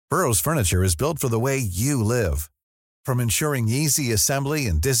Burrow's furniture is built for the way you live. From ensuring easy assembly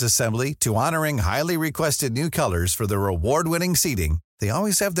and disassembly to honoring highly requested new colors for their award-winning seating, they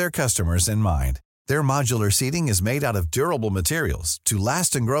always have their customers in mind. Their modular seating is made out of durable materials to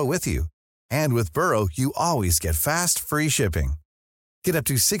last and grow with you. And with Burrow, you always get fast, free shipping. Get up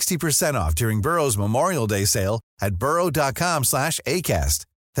to 60% off during Burrow's Memorial Day sale at burrow.com/ACAST.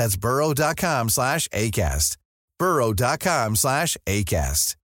 That's burrow.com/ACAST.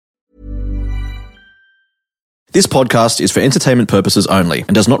 burrow.com/ACAST. This podcast is for entertainment purposes only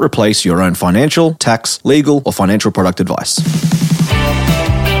and does not replace your own financial, tax, legal, or financial product advice.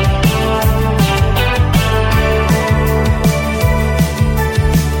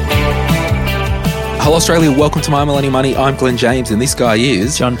 Hello Australia, welcome to My Millennial Money. I'm Glenn James and this guy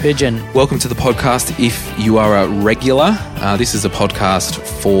is John Pigeon. Welcome to the podcast. If you are a regular, this is a podcast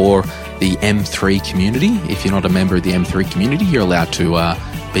for the M3 community. If you're not a member of the M3 community, you're allowed to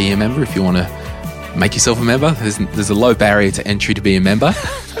be a member if you want to make yourself a member. There's a low barrier to entry to be a member.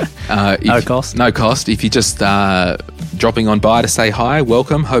 No cost. No cost. If you're just dropping on by to say hi,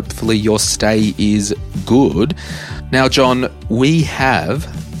 welcome. Hopefully your stay is good. Now, John, we have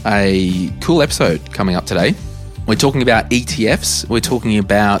a cool episode coming up today. We're talking about ETFs. We're talking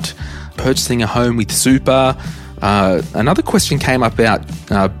about purchasing a home with super. Another question came up about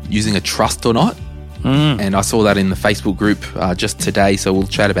using a trust or not. And I saw that in the Facebook group just today, so we'll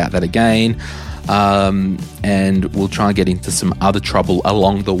chat about that again. And we'll try and get into some other trouble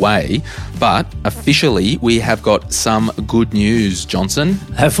along the way. But officially, we have got some good news, Johnson.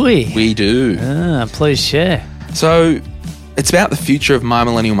 Have we? We do. Please share. So it's about the future of My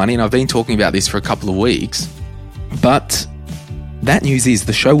Millennial Money, and I've been talking about this for a couple of weeks. But that news is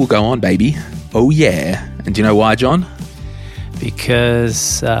the show will go on, baby. Oh, yeah. And do you know why, John?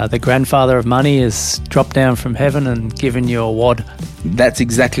 Because the grandfather of money has dropped down from heaven and given you a wad. That's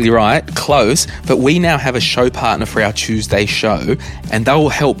exactly right. Close. But we now have a show partner for our Tuesday show, and they will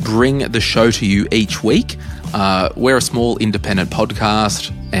help bring the show to you each week. We're a small independent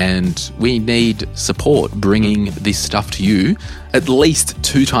podcast, and we need support bringing this stuff to you at least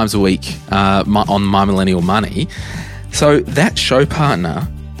 2 times a week on My Millennial Money. So that show partner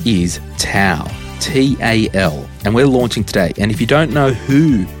is TAL. T-A-L, and we're launching today. And if you don't know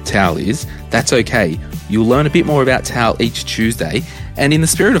who TAL is, that's okay. You'll learn a bit more about TAL each Tuesday, and in the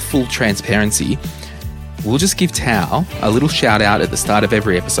spirit of full transparency, we'll just give TAL a little shout out at the start of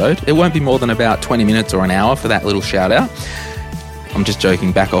every episode. It won't be more than about 20 minutes or an hour for that little shout out. I'm just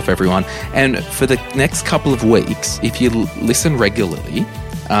joking, back off everyone. And for the next couple of weeks, if you listen regularly,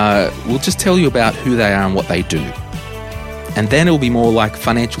 we'll just tell you about who they are and what they do. And then it'll be more like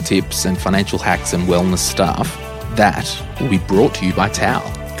financial tips and financial hacks and wellness stuff that will be brought to you by TAL.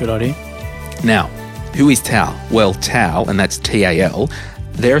 Good idea. Now, who is TAL? Well, TAL, and that's T-A-L,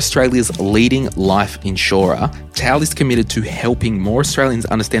 they're Australia's leading life insurer. TAL is committed to helping more Australians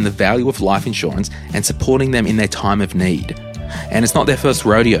understand the value of life insurance and supporting them in their time of need. And it's not their first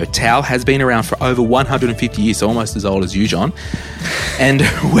rodeo. TAL has been around for over 150 years, so almost as old as you, John. And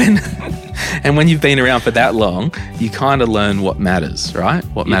when you've been around for that long, you kind of learn what matters, right?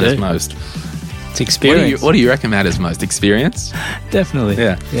 What matters most. It's experience. What do you reckon matters most? Experience? Definitely.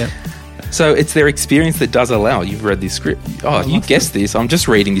 Yeah. So it's their experience that does allow. You've read this script. Oh, you guessed this. I'm just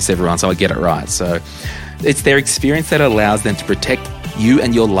reading this, everyone, so I get it right. So it's their experience that allows them to protect you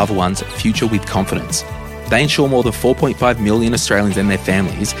and your loved ones' future with confidence. They insure more than 4.5 million Australians and their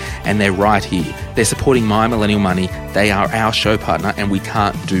families, and they're right here. They're supporting My Millennial Money. They are our show partner, and we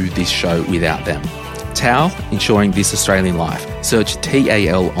can't do this show without them. TAL, insuring this Australian life. Search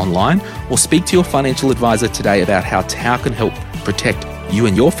TAL online or speak to your financial advisor today about how TAL can help protect you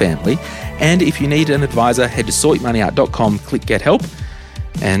and your family. And if you need an advisor, head to sortyourmoneyout.com, click Get Help,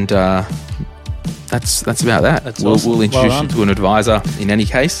 and that's about that. That's awesome. We'll introduce you to an advisor in any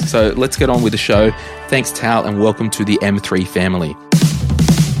case. So let's get on with the show. Thanks, TAL, and welcome to the M3 family.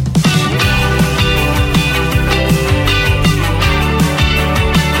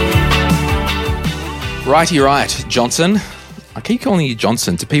 Righty right, Johnson. I keep calling you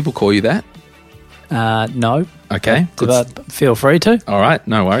Johnson. Do people call you that? No. Okay. But feel free to. All right,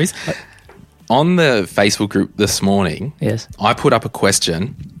 no worries. On the Facebook group this morning, Yes. I put up a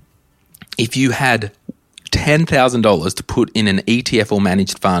question. If you had $10,000 to put in an ETF or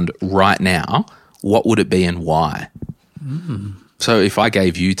managed fund right now, what would it be and why? So if I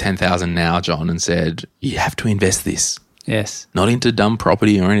gave you $10,000 now, John, and said, you have to invest this, Yes. not into dumb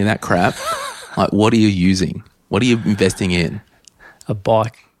property or any of that crap, like what are you using? What are you investing in? A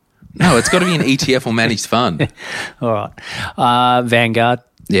bike. No, it's got to be an ETF or managed fund. All right. Vanguard.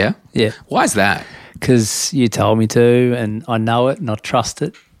 Yeah? Yeah. Why is that? Because you told me to, and I know it and I trust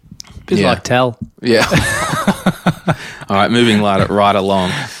it. Bit like Tal. Yeah. All right, moving right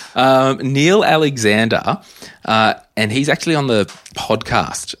along. Neil Alexander, and he's actually on the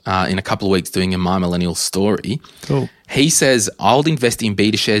podcast in a couple of weeks doing a My Millennial Story. Cool. He says, I'll invest in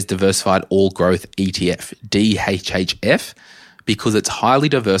BetaShares Diversified All Growth ETF, DHHF, because it's highly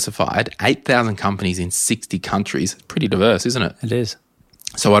diversified, 8,000 companies in 60 countries. Pretty diverse, isn't it? It is.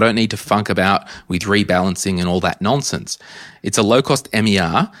 So I don't need to funk about with rebalancing and all that nonsense. It's a low-cost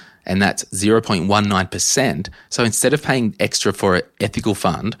MER, and that's 0.19%. So instead of paying extra for an ethical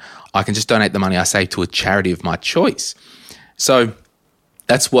fund, I can just donate the money I save to a charity of my choice. So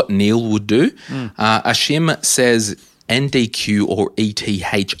that's what Neil would do. Ashim says NDQ or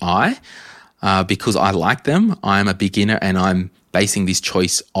ETHI because I like them. I'm a beginner and I'm basing this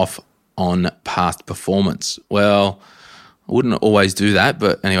choice off on past performance. Well, I wouldn't always do that,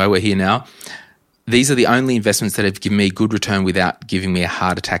 but anyway, we're here now. These are the only investments that have given me a good return without giving me a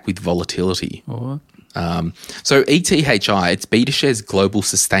heart attack with volatility. So ETHI, it's BetaShares Global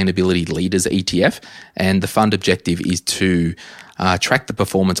Sustainability Leaders ETF, and the fund objective is to track the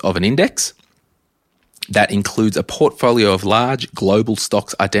performance of an index that includes a portfolio of large global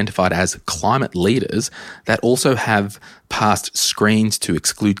stocks identified as climate leaders that also have passed screens to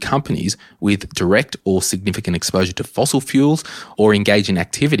exclude companies with direct or significant exposure to fossil fuels or engage in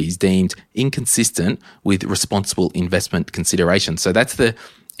activities deemed inconsistent with responsible investment considerations. So that's the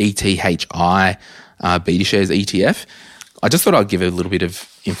ETHI BetaShares ETF. I just thought I'd give a little bit of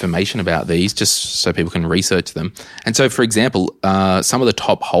information about these just so people can research them. And so, for example, some of the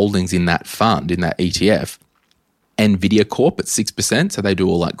top holdings in that fund, in that ETF, NVIDIA Corp at 6%, so they do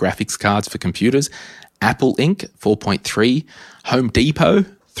all like graphics cards for computers, Apple Inc. 4.3, Home Depot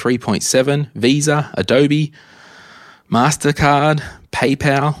 3.7, Visa, Adobe, MasterCard,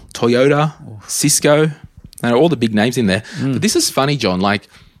 PayPal, Toyota, Cisco. There are all the big names in there. But this is funny, John, like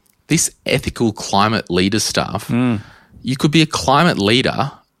this ethical climate leader stuff, you could be a climate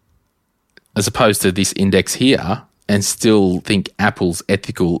leader as opposed to this index here and still think Apple's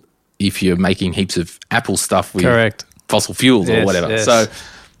ethical if you're making heaps of Apple stuff with fossil fuels or whatever. Yes. So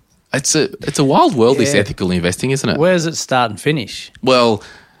it's a wild world, this ethical investing, isn't it? Where does it start and finish? Well,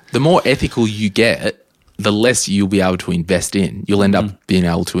 the more ethical you get, the less you'll be able to invest in. You'll end up being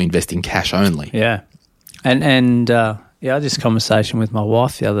able to invest in cash only. Yeah. And I had this conversation with my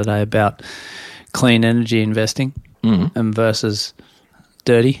wife the other day about clean energy investing and versus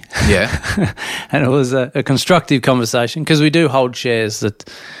dirty. Yeah. And it was a constructive conversation because we do hold shares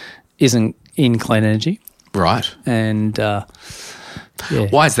that isn't in clean energy. Right. And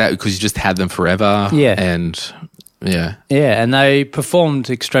why is that? Because you just had them forever? Yeah. And yeah, and they performed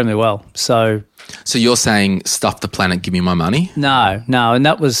extremely well. So you're saying stuff the planet, give me my money? No, and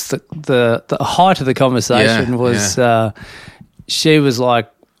that was the height of the conversation was she was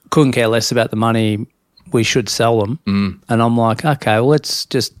like, couldn't care less about the money, we should sell them. And I'm like, okay, well, let's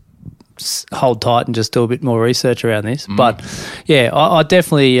just hold tight and just do a bit more research around this. But yeah, I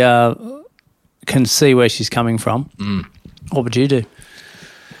definitely can see where she's coming from. What would you do?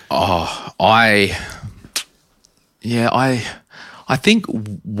 Oh, I think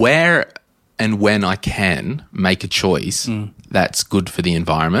where and when I can make a choice that's good for the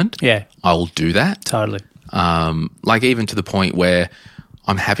environment, I'll do that. Totally. Like even to the point where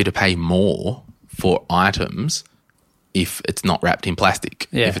I'm happy to pay more for items if it's not wrapped in plastic,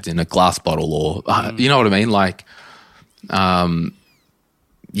 if it's in a glass bottle or, you know what I mean? Like, I'm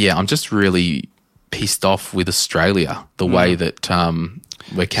just really pissed off with Australia, the way that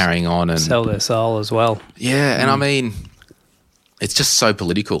we're carrying on and sell their soul as well. Yeah, and I mean, it's just so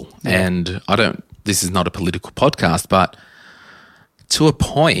political. Yeah. And this is not a political podcast, but to a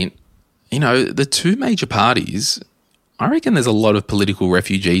point, you know, the two major parties, I reckon there's a lot of political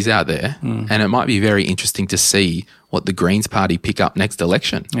refugees out there, and it might be very interesting to see what the Greens party pick up next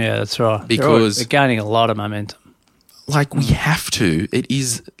election. Yeah, that's right. Because they're gaining a lot of momentum. Like we have to. It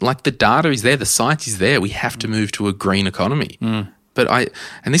is like the data is there, the science is there. We have to move to a green economy. But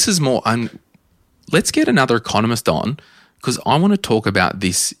and this is more, let's get another economist on because I want to talk about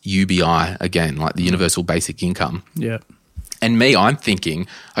this UBI again, like the Universal Basic Income. Yeah. And I'm thinking,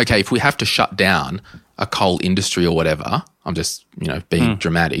 okay, if we have to shut down a coal industry or whatever, I'm just, being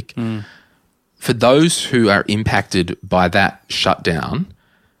dramatic. For those who are impacted by that shutdown,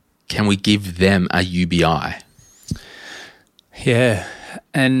 can we give them a UBI? Yeah.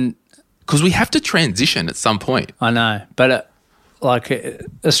 And because we have to transition at some point. I know, but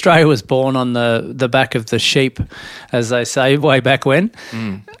Australia was born on the back of the sheep, as they say, way back when.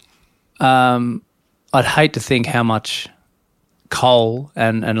 I'd hate to think how much coal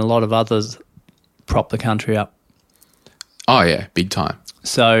and a lot of others prop the country up. Oh, yeah, big time.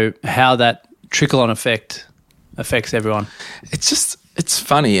 So how that trickle-on effect affects everyone. It's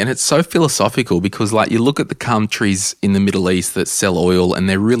funny and it's so philosophical because, like, you look at the countries in the Middle East that sell oil and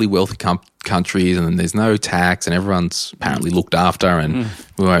they're really wealthy countries and there's no tax and everyone's apparently looked after and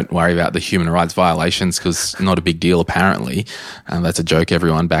we won't worry about the human rights violations because not a big deal apparently. That's a joke,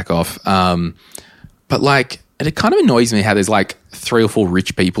 everyone, back off. But, like, it kind of annoys me how there's, like, 3 or 4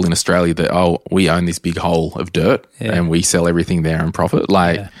 rich people in Australia that, we own this big hole of dirt and we sell everything there and profit.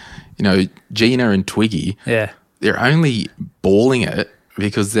 Like, you know, Gina and Twiggy, they're only balling it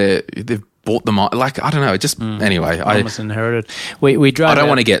because they've bought them. Like, I don't know. Just anyway, almost inherited. We drove. I don't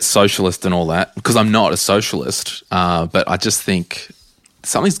want to get socialist and all that because I'm not a socialist. But I just think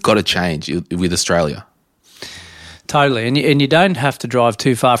something's got to change with Australia. Totally, and you don't have to drive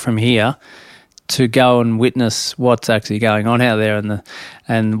too far from here to go and witness what's actually going on out there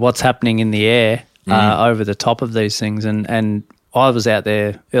and what's happening in the air over the top of these things. And I was out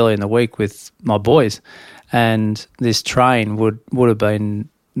there early in the week with my boys. And this train would have been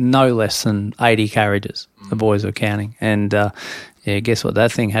no less than 80 carriages, the boys were counting. And, guess what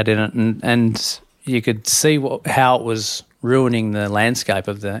that thing had in it? And you could see how it was ruining the landscape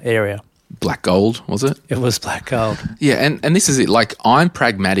of the area. Black gold, was it? It was black gold. Yeah, and this is it. Like, I'm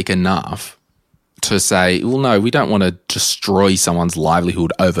pragmatic enough to say, well, no, we don't want to destroy someone's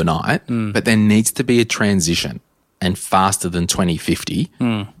livelihood overnight, but there needs to be a transition and faster than 2050.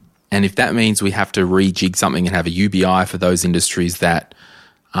 And if that means we have to rejig something and have a UBI for those industries that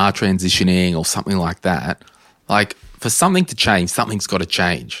are transitioning or something like that, like, for something to change, something's got to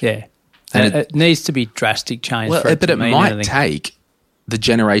change. Yeah. And it needs to be drastic change. Well, but it might take the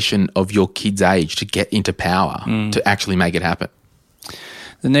generation of your kid's age to get into power to actually make it happen.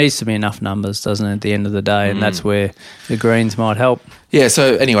 There needs to be enough numbers, doesn't it, at the end of the day, and that's where the Greens might help. Yeah,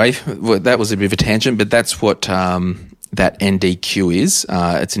 so anyway, that was a bit of a tangent, but that's what that NDQ is.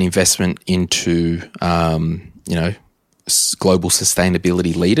 It's an investment into, global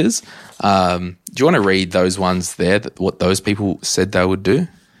sustainability leaders. Do you want to read those ones there, what those people said they would do?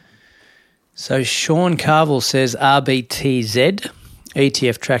 So Sean Carville says RBTZ,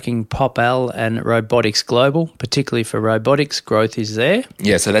 ETF tracking PopAl and Robotics Global, particularly for robotics, growth is there.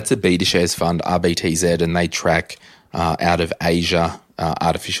 Yeah, so that's a beta shares fund, RBTZ, and they track out of Asia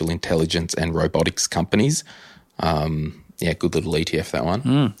artificial intelligence and robotics companies. Good little ETF, that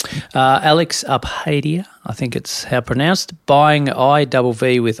one. Alex Uphadia, I think it's how pronounced, buying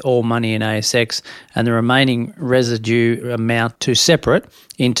IVV with all money in ASX and the remaining residue amount to separate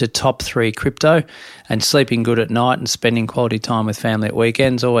into top 3 crypto and sleeping good at night and spending quality time with family at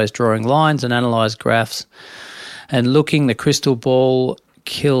weekends, always drawing lines and analyse graphs and looking the crystal ball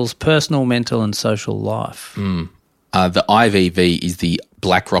kills personal, mental and social life. The IVV is the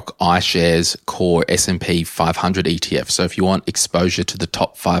BlackRock iShares Core S&P 500 ETF. So if you want exposure to the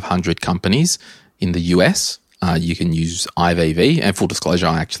top 500 companies in the US, you can use IVV. And full disclosure,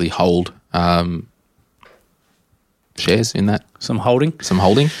 I actually hold shares in that. Some holding.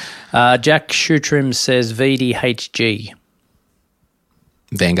 Jack Shootrim says VDHG.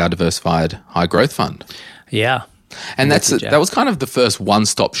 Vanguard Diversified High Growth Fund. Yeah. And that was kind of the first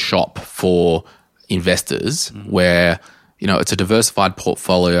one-stop shop for investors where, it's a diversified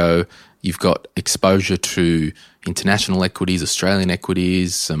portfolio. You've got exposure to international equities, Australian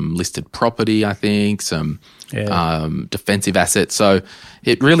equities, some listed property, I think, some defensive assets. So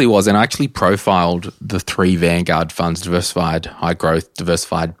it really was. And I actually profiled the 3 Vanguard funds, Diversified High Growth,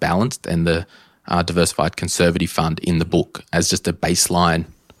 Diversified Balanced, and the Diversified Conservative Fund in the book as just a baseline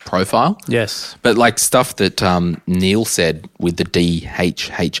profile. Yes. But like stuff that Neil said with the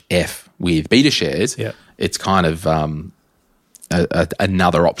DHHF with beta shares, it's kind of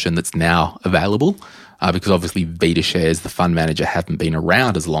another option that's now available because obviously beta shares, the fund manager, haven't been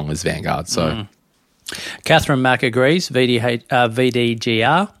around as long as Vanguard. So, Catherine Mack agrees,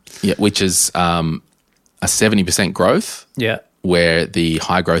 VDGR. Yeah, which is a 70% growth. Yeah. Where the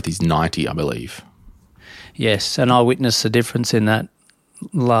high growth is 90, I believe. Yes, and I witnessed the difference in that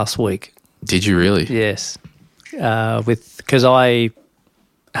last week. Did you really? Yes, because I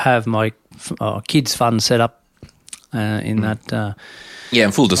have my kids fund set up in that.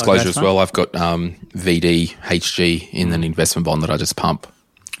 And full disclosure as well, I've got VDHG in an investment bond that I just pump.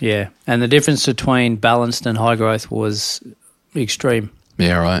 Yeah, and the difference between balanced and high growth was extreme.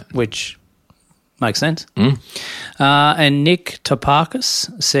 Yeah, right. Which makes sense. And Nick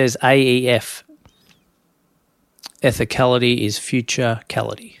Topakis says AEF. Ethicality is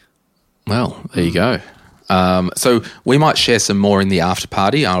future-cality. Well, there you go. So we might share some more in the after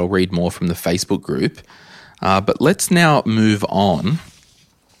party. I'll read more from the Facebook group. But let's now move on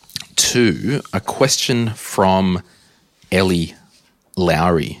to a question from Ellie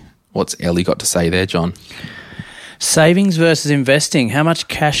Lowry. What's Ellie got to say there, John? Savings versus investing. How much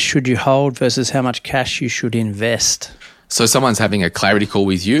cash should you hold versus how much cash you should invest? So someone's having a clarity call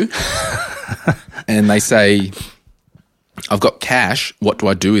with you and they say, I've got cash. What do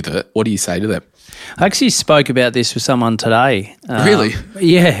I do with it? What do you say to them? I actually spoke about this with someone today. Really?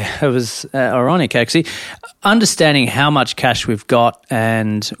 Yeah, it was ironic actually. Understanding how much cash we've got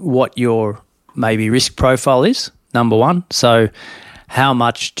and what your maybe risk profile is, number one. So how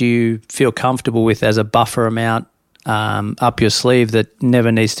much do you feel comfortable with as a buffer amount up your sleeve that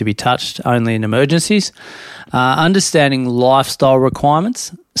never needs to be touched, only in emergencies? Understanding lifestyle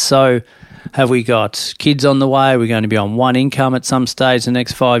requirements. So have we got kids on the way? Are we going to be on one income at some stage the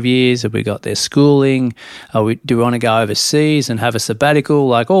next 5 years? Have we got their schooling? Do we want to go overseas and have a sabbatical?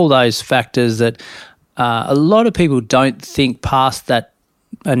 Like all those factors that a lot of people don't think past that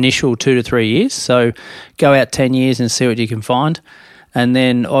initial 2 to 3 years. So go out 10 years and see what you can find. And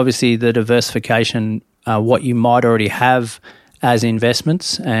then obviously the diversification, what you might already have as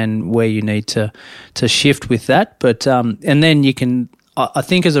investments and where you need to shift with that. But and then you can, I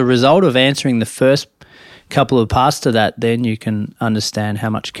think as a result of answering the first couple of parts to that, then you can understand how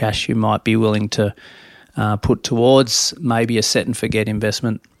much cash you might be willing to put towards maybe a set and forget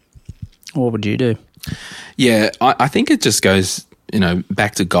investment. What would you do? Yeah, I think it just goes,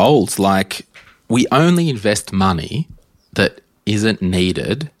 back to goals. Like we only invest money that isn't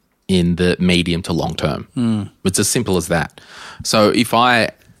needed in the medium to long term. It's as simple as that. So if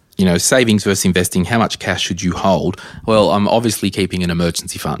savings versus investing, how much cash should you hold? Well, I'm obviously keeping an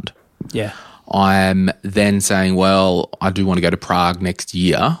emergency fund. Yeah. I'm then saying, well, I do want to go to Prague next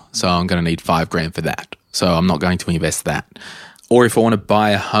year, so I'm going to need $5,000 for that. So I'm not going to invest that. Or if I want to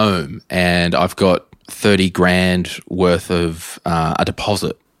buy a home and I've got $30,000 worth of a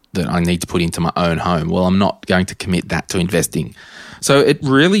deposit that I need to put into my own home, well, I'm not going to commit that to investing. So it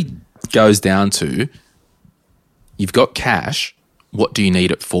really goes down to you've got cash, what do you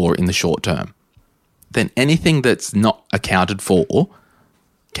need it for in the short term? Then anything that's not accounted for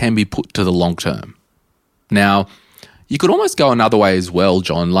can be put to the long term. Now, you could almost go another way as well,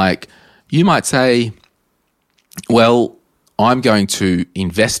 John. Like you might say, well, I'm going to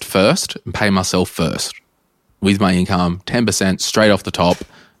invest first and pay myself first with my income, 10% straight off the top.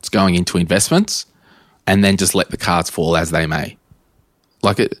 It's going into investments and then just let the cards fall as they may.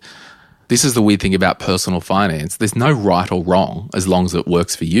 This is the weird thing about personal finance. There's no right or wrong as long as it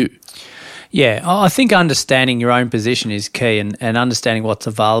works for you. Yeah, I think understanding your own position is key and understanding what's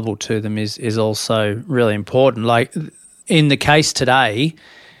available to them is also really important. Like in the case today,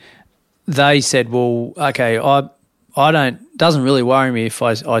 they said, well, okay, doesn't really worry me if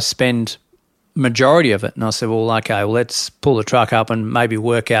I spend majority of it. And I said, well, okay, well, let's pull the truck up and maybe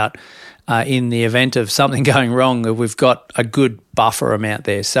work out in the event of something going wrong, that we've got a good buffer amount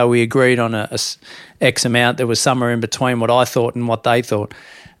there. So we agreed on a X amount. There was somewhere in between what I thought and what they thought.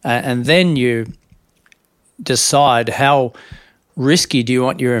 And then you decide how risky do you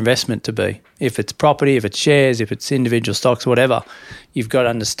want your investment to be. If it's property, if it's shares, if it's individual stocks, whatever, you've got to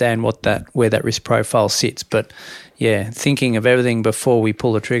understand where that risk profile sits. But yeah, thinking of everything before we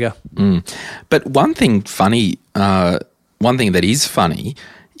pull the trigger. But one thing that is funny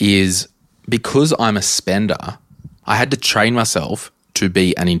is because I'm a spender, I had to train myself to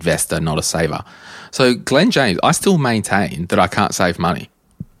be an investor, not a saver. So Glenn James, I still maintain that I can't save money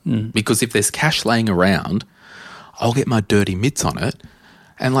because if there's cash laying around, I'll get my dirty mitts on it.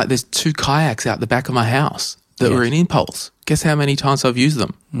 And there's 2 kayaks out the back of my house that were in impulse. Guess how many times I've used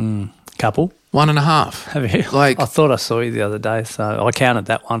them? Couple. 1.5. Have you? I thought I saw you the other day, so I counted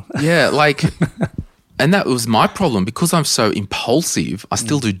that one. Yeah, and that was my problem. Because I'm so impulsive, I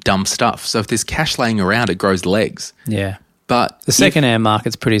still do dumb stuff. So if there's cash laying around, it grows legs. Yeah. But the second-hand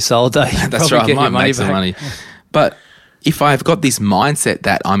market's pretty solid, though. That's right, I might make some money. But if I've got this mindset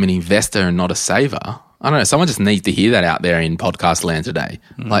that I'm an investor and not a saver, I don't know, someone just needs to hear that out there in podcast land today.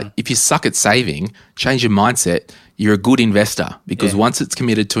 If you suck at saving, change your mindset. You're a good investor because once it's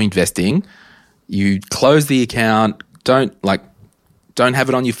committed to investing, you close the account, don't have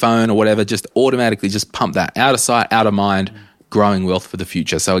it on your phone or whatever, just automatically just pump that out of sight, out of mind, growing wealth for the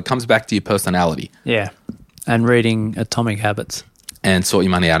future. So it comes back to your personality. Yeah, and reading Atomic Habits. And Sort Your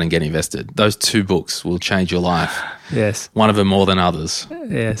Money Out and Get Invested. Those 2 books will change your life. Yes. One of them more than others.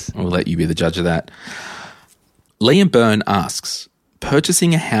 Yes. We'll let you be the judge of that. Liam Byrne asks,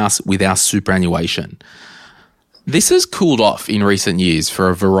 purchasing a house with our superannuation. This has cooled off in recent years for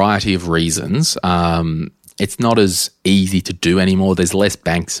a variety of reasons. It's not as easy to do anymore. There's less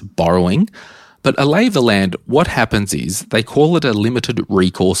banks borrowing. But a lay of the land, what happens is they call it a limited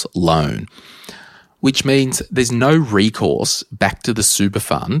recourse loan. which means there's no recourse back to the super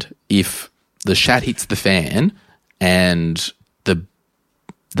fund if the shat hits the fan and the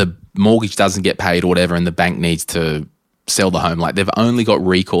mortgage doesn't get paid or whatever and the bank needs to sell the home. Like, they've only got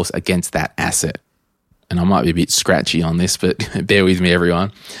recourse against that asset. And I might be a bit scratchy on this, but bear with me,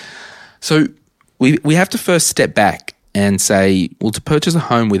 everyone. So we have to first step back and say, well, to purchase a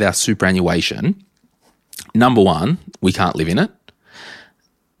home with our superannuation, number one, we can't live in it.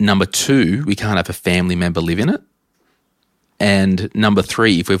 Number two, we can't have a family member live in it. And number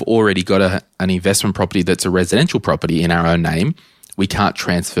three, if we've already got an investment property that's a residential property in our own name, we can't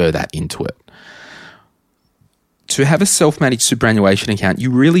transfer that into it. To have a self-managed superannuation account,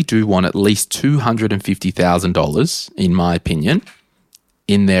 you really do want at least $250,000, in my opinion,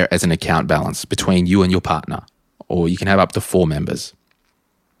 in there as an account balance between you and your partner, or you can have up to 4 members.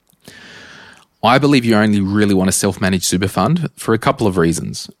 I believe you only really want a self-managed super fund for a couple of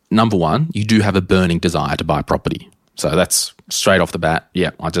reasons. Number one, you do have a burning desire to buy property. So that's straight off the bat. Yeah,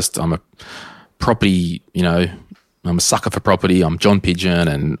 I'm a property, I'm a sucker for property. I'm John Pigeon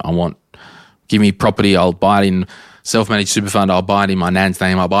and give me property. I'll buy it in self-managed super fund. I'll buy it in my nan's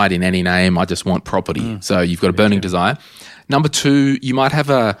name. I'll buy it in any name. I just want property. So you've got a burning desire. Number two, you might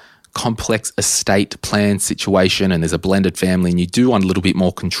have a complex estate plan situation and there's a blended family and you do want a little bit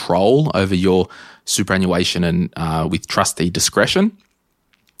more control over your superannuation and with trustee discretion.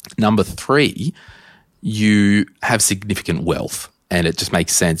 Number three, you have significant wealth and it just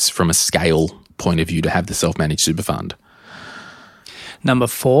makes sense from a scale point of view to have the self-managed super fund. Number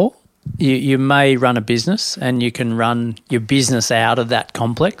four, you may run a business and you can run your business out of that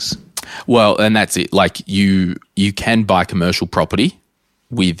complex. Well, and that's it. Like you can buy commercial property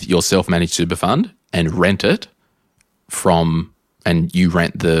with your self-managed super fund and rent it and you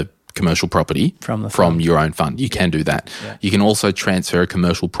rent the commercial property from your own fund. You can do that. Yeah. You can also transfer a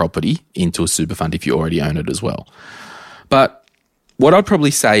commercial property into a super fund if you already own it as well. But what I'd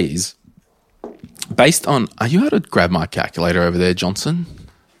probably say is, based on, are you able to grab my calculator over there, Johnson?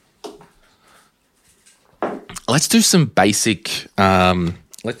 Let's do some basic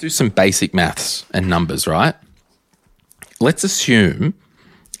maths and numbers, right? Let's assume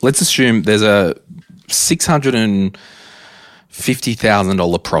there's a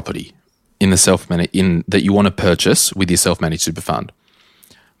 $650,000 property in that you want to purchase with your self-managed super fund.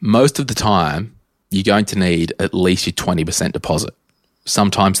 Most of the time, you're going to need at least your 20% deposit.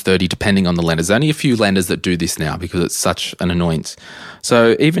 Sometimes 30, depending on the lenders. There's only a few lenders that do this now because it's such an annoyance.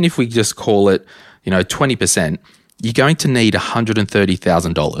 So even if we just call it, 20%, you're going to need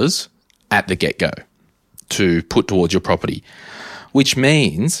 $130,000 at the get-go to put towards your property, which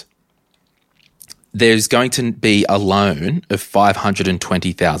means there's going to be a loan of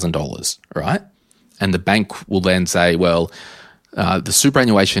 $520,000, right? And the bank will then say, well, the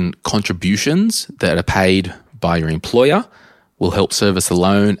superannuation contributions that are paid by your employer will help service the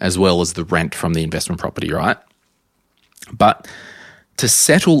loan as well as the rent from the investment property, right? But to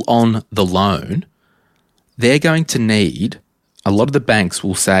settle on the loan, they're going to need, a lot of the banks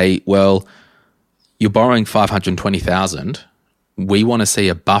will say, well, you're borrowing $520,000. We want to see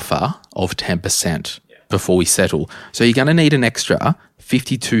a buffer of 10% before we settle. So you're going to need an extra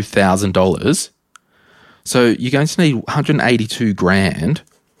 $52,000. So you're going to need $182,000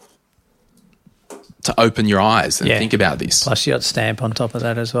 to open your eyes and think about this. Plus you got stamp on top of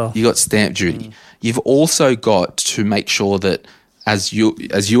that as well. You got stamp duty. You've also got to make sure that as you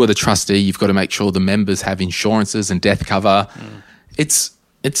are the trustee, you've got to make sure the members have insurances and death cover. It's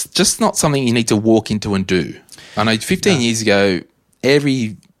just not something you need to walk into and do. I know 15 years ago,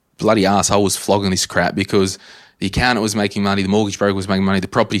 every bloody arsehole was flogging this crap because the accountant was making money, the mortgage broker was making money, the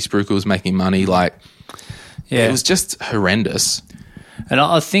property spruiker was making money. It was just horrendous. And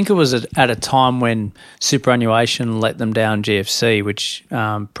I think it was at a time when superannuation let them down GFC, which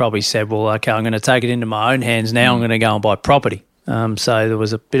probably said, well, okay, I'm going to take it into my own hands now. I'm going to go and buy property. So there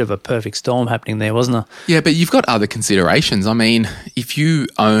was a bit of a perfect storm happening there, wasn't there? Yeah, but you've got other considerations. I mean, if you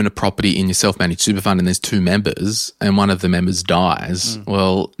own a property in your self-managed super fund and there's 2 members and one of the members dies,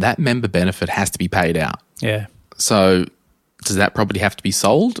 well, that member benefit has to be paid out. Yeah. So does that property have to be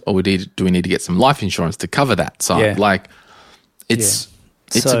sold or do we need to get some life insurance to cover that side? Yeah. It's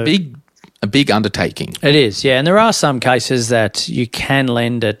a big undertaking. It is, yeah. And there are some cases that you can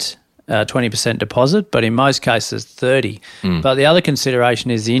lend at 20% deposit, but in most cases 30%. But the other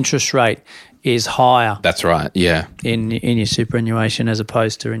consideration is the interest rate is higher. That's right, yeah. In your superannuation as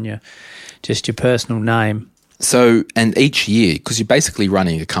opposed to in your personal name. So, and each year, because you're basically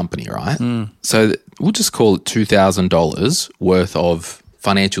running a company, right? So we'll just call it $2,000 worth of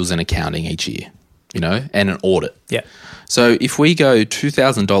financials and accounting each year, and an audit. Yeah. So if we go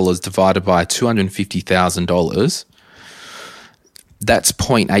 $2,000 divided by $250,000, that's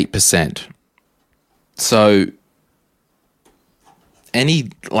 0.8%. So I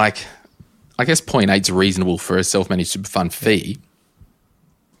guess 0.8 is reasonable for a self-managed super fund fee,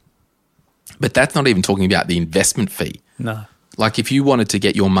 but that's not even talking about the investment fee. No. Like if you wanted to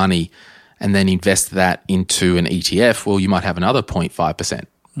get your money and then invest that into an ETF, well, you might have another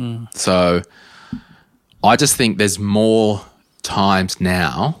 0.5%. So I just think there's more times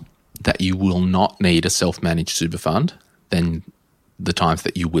now that you will not need a self-managed super fund than the times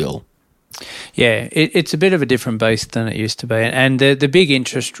that you will. Yeah, it's a bit of a different beast than it used to be, and the big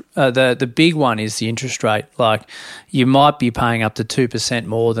interest, the big one is the interest rate. Like you might be paying up to 2%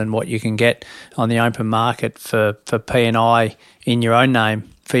 more than what you can get on the open market for P&I in your own name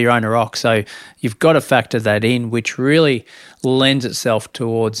for your own rock. So you've got to factor that in, which really lends itself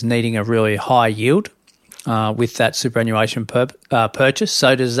towards needing a really high yield with that superannuation purchase.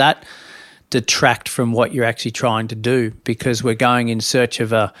 So does that detract from what you're actually trying to do, because we're going in search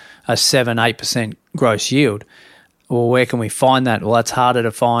of a 7-8% gross yield? Well, where can we find that? Well, that's harder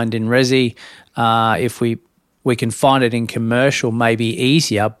to find in resi. If we can find it in commercial, maybe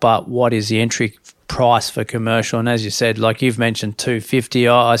easier, but what is the entry price for commercial? And as you said, like you've mentioned 250,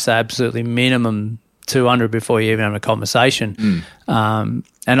 I say absolutely minimum 200 before you even have a conversation. And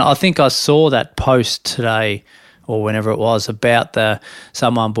I think I saw that post today or whenever it was about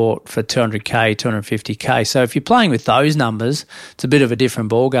someone bought for 200K, 250K. So if you're playing with those numbers, it's a bit of a different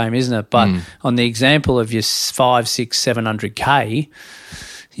ball game, isn't it? But on the example of your 500, 600, 700K,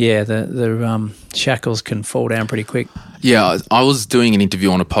 yeah, the shackles can fall down pretty quick. Yeah, I was doing an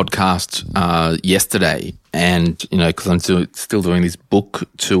interview on a podcast yesterday, and because I'm still doing this book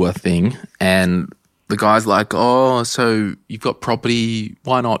tour thing, and the guy's like, "Oh, so you've got property?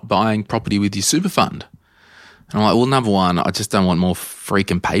 Why not buying property with your super fund?" And I'm like, well, number one, I just don't want more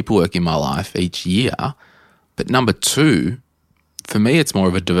freaking paperwork in my life each year. But number two, for me, it's more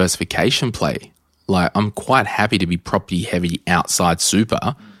of a diversification play. Like I'm quite happy to be property heavy outside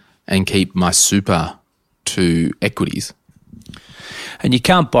super and keep my super to equities. And you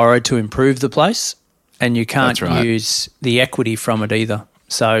can't borrow to improve the place, and you can't use the equity from it either.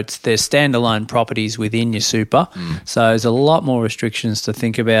 So they're standalone properties within your super. So there's a lot more restrictions to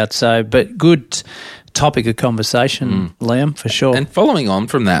think about. So, but good topic of conversation, Liam, for sure. And following on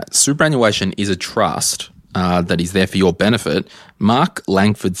from that, superannuation is a trust that is there for your benefit. Mark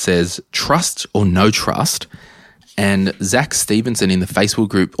Langford says, trust or no trust. And Zach Stevenson in the Facebook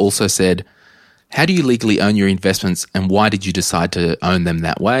group also said, how do you legally own your investments and why did you decide to own them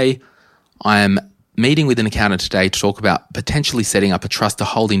that way? I am meeting with an accountant today to talk about potentially setting up a trust to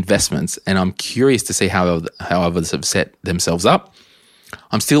hold investments, and I'm curious to see how others have set themselves up.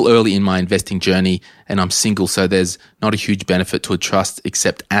 I'm still early in my investing journey and I'm single, so there's not a huge benefit to a trust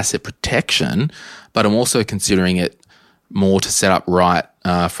except asset protection, but I'm also considering it more to set up right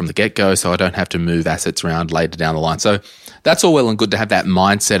from the get-go so I don't have to move assets around later down the line. So that's all well and good to have that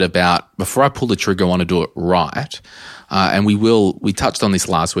mindset about before I pull the trigger, I want to do it right. And we touched on this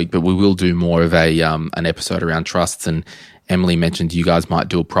last week, but we will do more of an episode around trusts. And Emily mentioned you guys might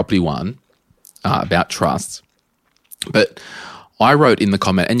do a property one about trusts. But I wrote in the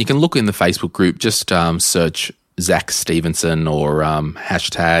comment, and you can look in the Facebook group, just search Zach Stevenson or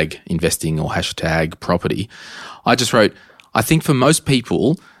hashtag investing or hashtag property. I just wrote, I think for most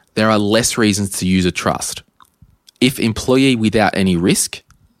people, there are less reasons to use a trust. If employee without any risk,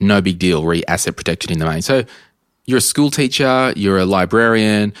 no big deal, asset protected in the main. So you're a school teacher, you're a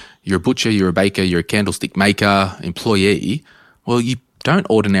librarian, you're a butcher, you're a baker, you're a candlestick maker, employee. Well, you don't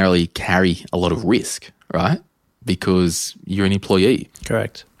ordinarily carry a lot of risk, right? Because you're an employee.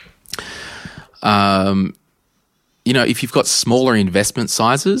 Correct. If you've got smaller investment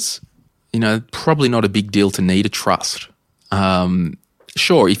sizes, probably not a big deal to need a trust.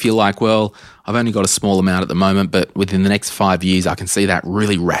 Sure, if you're like, well, I've only got a small amount at the moment, but within the next 5 years, I can see that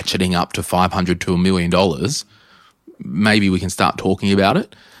really ratcheting up to $500 to $1 million. Maybe we can start talking about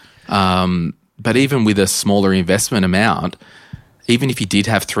it. But even with a smaller investment amount, even if you did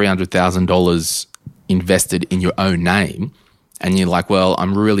have $300,000 invested in your own name and you're like, well,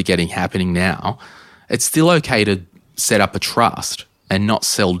 I'm really getting happening now, it's still okay to set up a trust and not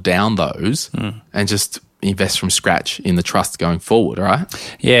sell down those and just invest from scratch in the trust going forward, right?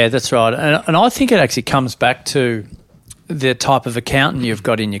 Yeah, that's right. And I think it actually comes back to the type of accountant you've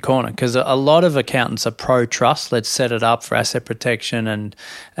got in your corner, because a lot of accountants are pro-trust. Let's set it up for asset protection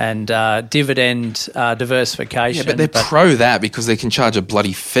and dividend diversification. Yeah, but they're pro that because they can charge a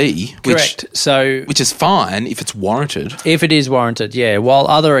bloody fee. Correct. Which is fine if it's warranted. If it is warranted, yeah. While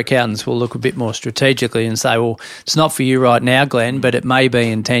other accountants will look a bit more strategically and say, well, it's not for you right now, Glenn, but it may be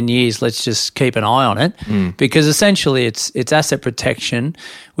in 10 years. Let's just keep an eye on it. Because essentially it's asset protection,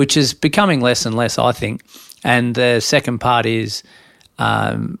 which is becoming less and less, I think. And the second part is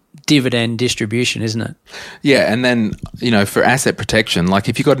dividend distribution, isn't it? Yeah, and then, for asset protection, like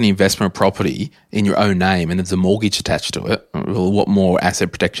if you've got an investment property in your own name and there's a mortgage attached to it, well, what more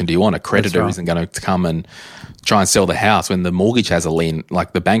asset protection do you want? A creditor isn't going to come and try and sell the house when the mortgage has a lien,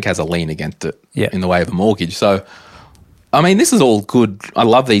 like the bank has a lien against it in the way of a mortgage. So, I mean, this is all good. I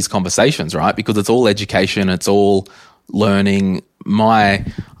love these conversations, right? Because it's all education, it's all learning. My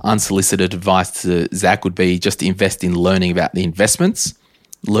unsolicited advice to Zach would be just to invest in learning about the investments,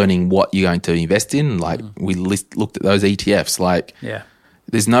 learning what you're going to invest in. Like we looked at those ETFs,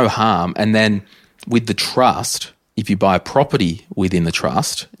 there's no harm. And then with the trust, if you buy a property within the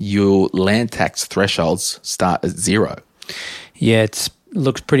trust, your land tax thresholds start at 0. Yeah, it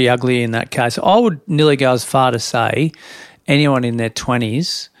looks pretty ugly in that case. I would nearly go as far to say anyone in their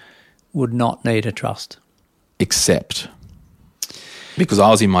 20s would not need a trust. Except because I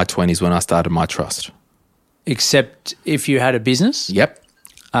was in my 20s when I started my trust. Except if you had a business. Yep.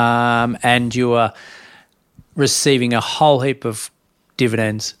 And you were receiving a whole heap of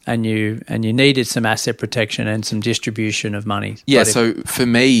dividends and you needed some asset protection and some distribution of money. Yeah, so for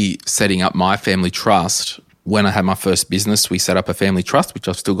me, setting up my family trust, when I had my first business, we set up a family trust, which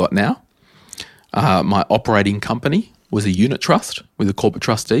I've still got now. My operating company was a unit trust with a corporate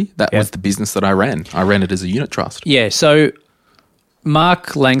trustee. That was the business that I ran. I ran it as a unit trust. Yeah, so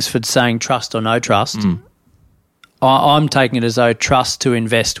Mark Langsford saying trust or no trust, I'm taking it as though trust to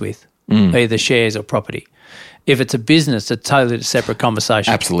invest with, either shares or property. If it's a business, it's a totally separate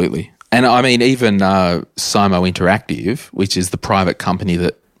conversation. Absolutely. And I mean, even Simo Interactive, which is the private company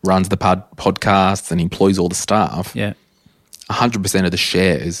that runs the podcasts and employs all the staff, 100% of the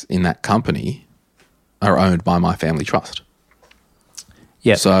shares in that company are owned by my family trust.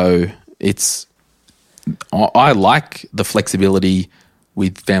 Yeah. So I like the flexibility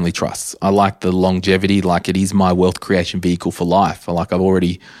with family trusts. I like the longevity, like it is my wealth creation vehicle for life. I've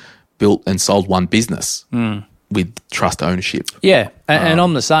already built and sold one business with trust ownership. Yeah, and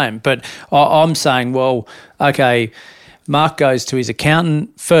I'm the same. But I'm saying, well, okay, Mark goes to his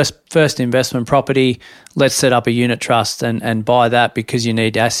accountant, first investment property, let's set up a unit trust and buy that because you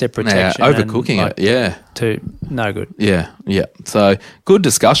need asset protection. Yeah, overcooking it, no good. Yeah. So good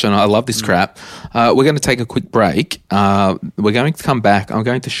discussion. I love this crap. We're going to take a quick break. We're going to come back. I'm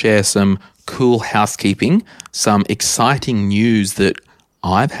going to share some cool housekeeping, some exciting news that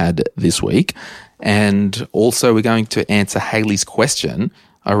I've had this week, and also we're going to answer Hayley's question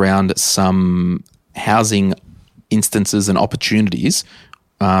around some housing instances and opportunities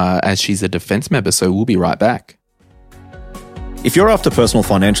as she's a defence member. So we'll be right back. If you're after personal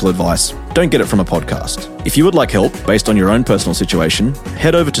financial advice, don't get it from a podcast. If you would like help based on your own personal situation,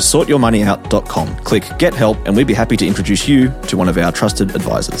 head over to sortyourmoneyout.com, click Get Help, and we'd be happy to introduce you to one of our trusted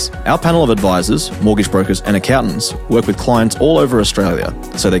advisors. Our panel of advisors, mortgage brokers and accountants work with clients all over Australia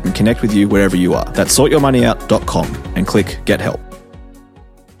so they can connect with you wherever you are. That's sortyourmoneyout.com and click Get Help.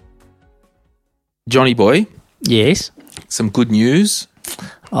 Johnny boy. Yes. Some good news.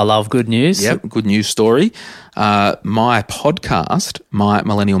 I love good news. Yep, good news story. My podcast, My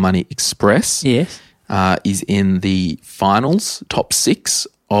Millennial Money Express, is in the finals, top 6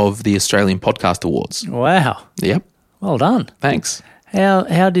 of the Australian Podcast Awards. Wow. Yep. Well done. Thanks.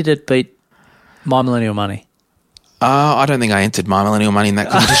 How did it beat My Millennial Money? I don't think I entered My Millennial Money in that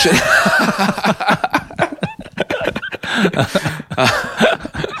competition.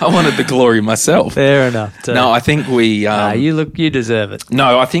 I wanted the glory myself. Fair enough. No, I think we... you deserve it.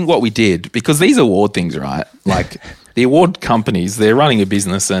 No, I think what we did, because these award things, right, like the award companies, they're running a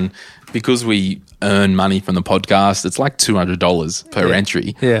business, and because we earn money from the podcast, it's like $200 per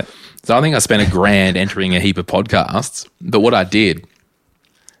entry. Yeah. So I think I spent $1,000 entering a heap of podcasts, but what I did,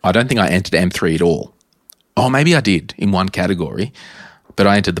 I don't think I entered M3 at all. Oh, maybe I did in one category. But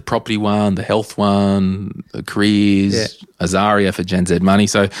I entered the property one, the health one, the careers, Azaria for Gen Z Money.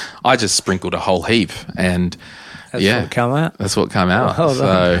 So I just sprinkled a whole heap, and that's what came out. That's what came out. Well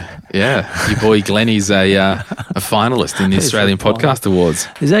so your boy Glenny's a finalist in the Australian Podcast Awards.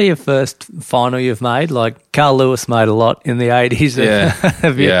 Is that your first final you've made? Like Carl Lewis made a lot in the 80s.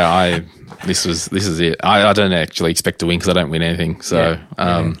 This is it. I don't actually expect to win because I don't win anything. So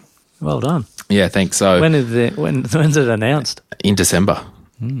well done. Yeah, thanks. So when's it announced? In December.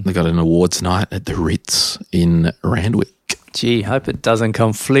 They got an awards night at the Ritz in Randwick. Gee, hope it doesn't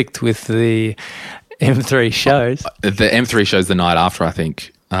conflict with the M3 shows. The M3 show's the night after, I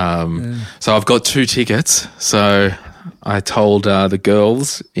think. So I've got 2 tickets. So I told the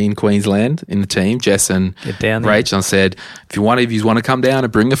girls in Queensland, in the team, Jess and Rach, I said, if you want to come down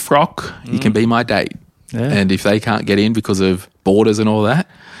and bring a frock, you can be my date. Yeah. And if they can't get in because of borders and all that,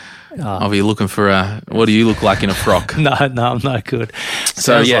 I'll be looking for what do you look like in a frock? No, I'm not good.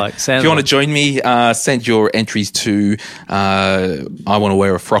 So, if you want to join me, send your entries to I Want to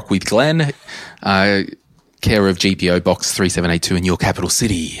Wear a Frock with Glenn, care of GPO Box 3782 in your capital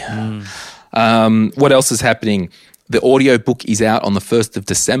city. What else is happening? The audio book is out on the 1st of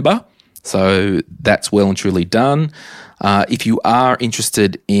December, so that's well and truly done. If you are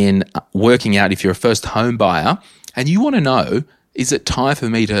interested in working out, if you're a first home buyer and you want to know, is it time for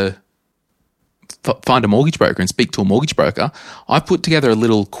me to find a mortgage broker and speak to a mortgage broker? I've put together a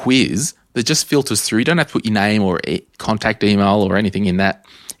little quiz that just filters through. You don't have to put your name or contact email or anything in that.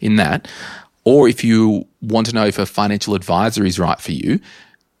 Or if you want to know if a financial advisor is right for you,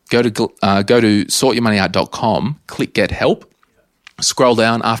 go to sortyourmoneyout.com, click Get Help, scroll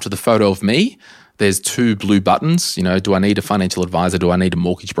down after the photo of me. There's 2 blue buttons. Do I need a financial advisor? Do I need a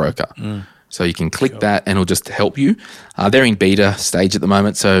mortgage broker? So you can click that and it'll just help you. They're in beta stage at the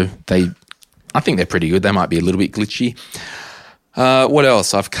moment, so I think they're pretty good. They might be a little bit glitchy. What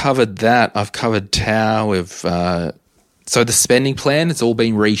else? I've covered that. I've covered TAO. So the spending plan, it's all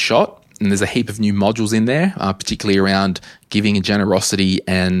been reshot, and there's a heap of new modules in there, particularly around giving and generosity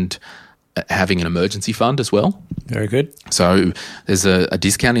and having an emergency fund as well. Very good. So there's a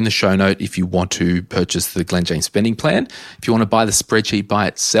discount in the show note if you want to purchase the Glen James spending plan. If you want to buy the spreadsheet by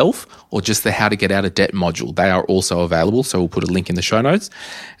itself or just the how to get out of debt module, they are also available. So we'll put a link in the show notes.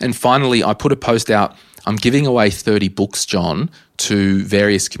 And finally, I put a post out. I'm giving away 30 books, John, to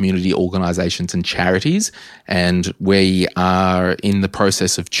various community organisations and charities. And we are in the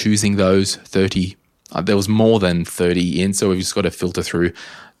process of choosing those 30. There was more than 30 in, so we've just got to filter through.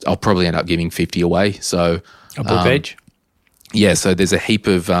 I'll probably end up giving 50 away. So a book each? Yeah, so there's a heap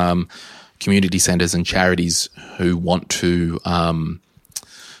of community centres and charities who want to,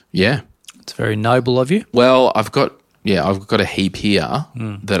 It's very noble of you. Well, I've got a heap here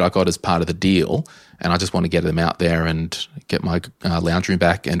that I got as part of the deal, and I just want to get them out there and get my lounge room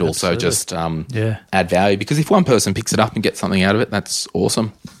back and also just add value, because if one person picks it up and gets something out of it, that's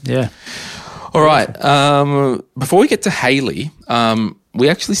awesome. Yeah. All right. Before we get to Hayley, we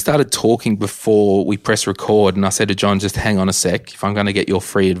actually started talking before we press record, and I said to John, just hang on a sec. If I'm going to get your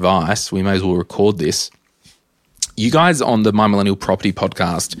free advice, we may as well record this. You guys on the My Millennial Property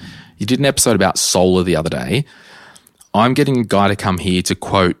podcast, you did an episode about solar the other day. I'm getting a guy to come here to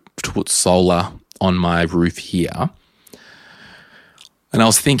put solar on my roof here. And I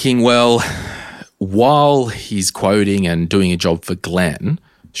was thinking, well, while he's quoting and doing a job for Glenn,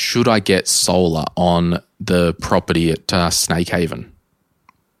 should I get solar on the property at Snakehaven?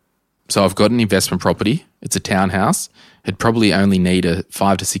 So I've got an investment property. It's a townhouse. It'd probably only need a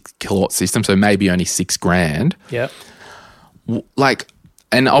 5 to 6 kilowatt system, so maybe only $6,000. Yeah.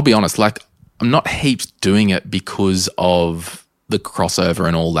 And I'll be honest, I'm not heaps doing it because of the crossover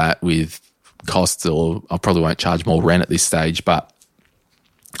and all that with costs, or I probably won't charge more rent at this stage, but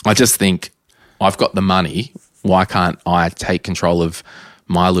I just think I've got the money. Why can't I take control of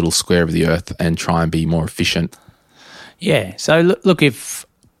my little square of the earth and try and be more efficient? Yeah. So look, if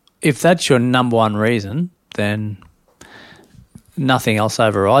that's your number one reason, then nothing else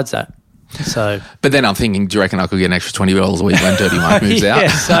overrides that. So, but then I'm thinking, do you reckon I could get an extra $20 a week when Dirty Mike moves out?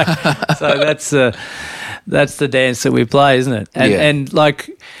 So that's the dance that we play, isn't it? And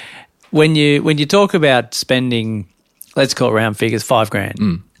when you talk about spending, let's call it round figures,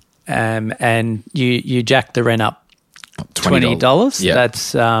 $5,000, and you jack the rent up $20. Yeah.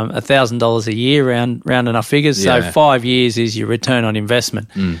 That's $1,000 a year, round enough figures. Yeah. So 5 years is your return on investment.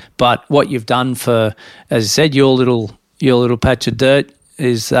 But what you've done for, as I said, your little patch of dirt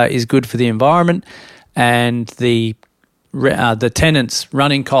is good for the environment, and the tenants'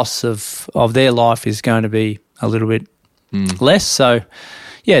 running costs of their life is going to be a little bit less. So,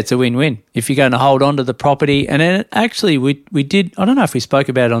 yeah, it's a win-win if you're going to hold on to the property. And then actually, we did. I don't know if we spoke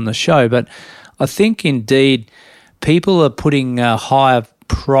about it on the show, but I think indeed people are putting a higher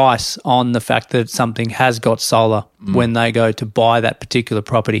price on the fact that something has got solar when they go to buy that particular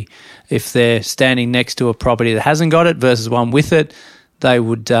property. If they're standing next to a property that hasn't got it versus one with it, they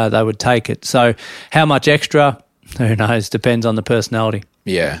would take it. So how much extra? Who knows? Depends on the personality.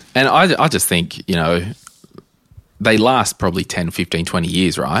 Yeah. And I just think, they last probably 10, 15, 20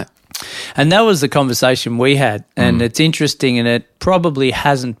 years, right? And that was the conversation we had. And it's interesting, and it probably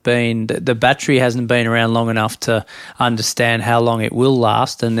hasn't been, the battery hasn't been around long enough to understand how long it will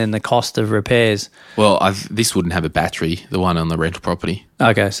last and then the cost of repairs. Well, this wouldn't have a battery, the one on the rental property.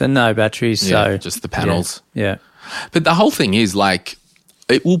 Okay, so no batteries. Yeah, so just the panels. Yeah. But the whole thing is like,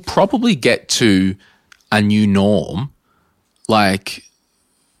 it will probably get to a new norm, like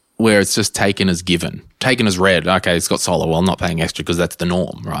where it's just taken as given, taken as read. Okay, it's got solar. Well, I'm not paying extra because that's the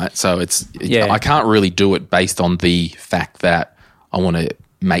norm, right? So I can't really do it based on the fact that I want to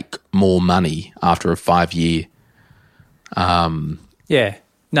make more money after a 5-year. Yeah.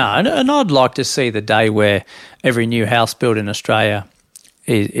 No, and I'd like to see the day where every new house built in Australia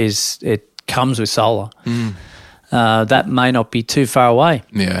it comes with solar. That may not be too far away.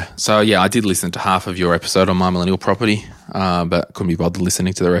 Yeah. So, I did listen to half of your episode on My Millennial Property, but couldn't be bothered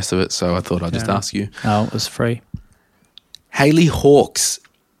listening to the rest of it, so I thought I'd just ask you. Oh, it was free. Hayley Hawkes,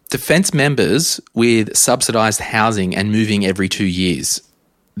 defence members with subsidised housing and moving every 2 years.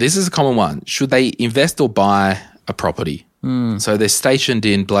 This is a common one. Should they invest or buy a property? So they're stationed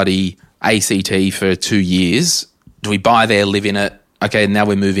in bloody ACT for 2 years. Do we buy there, live in it? Okay, now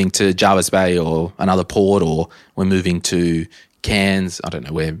we're moving to Jarvis Bay or another port, or we're moving to Cairns. I don't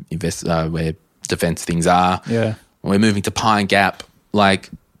know where defence things are. Yeah. We're moving to Pine Gap. Like,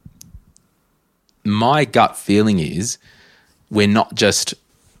 my gut feeling is we're not just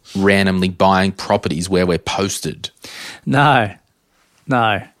randomly buying properties where we're posted. No.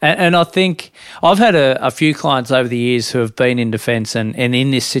 And I think I've had a few clients over the years who have been in defence and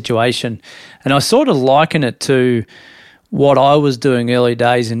in this situation, and I sort of liken it to what I was doing early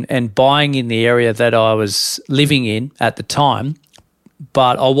days and buying in the area that I was living in at the time,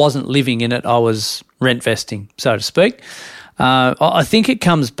 but I wasn't living in it. I was rent vesting, so to speak. I think it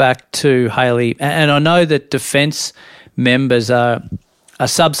comes back to, Hayley, and I know that defence members are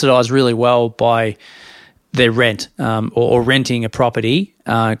subsidised really well by their rent or renting a property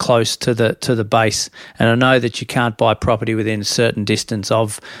close to the base. And I know that you can't buy property within a certain distance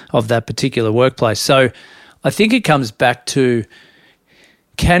of that particular workplace. So I think it comes back to,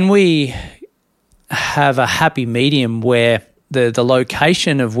 can we have a happy medium where the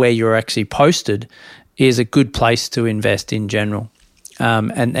location of where you're actually posted is a good place to invest in general?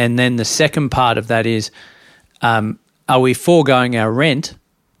 And then the second part of that is, are we foregoing our rent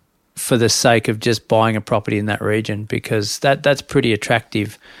for the sake of just buying a property in that region? Because that's pretty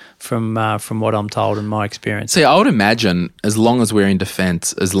attractive from what I'm told in my experience. See, I would imagine as long as we're in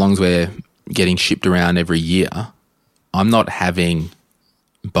defence, as long as we're getting shipped around every year, I'm not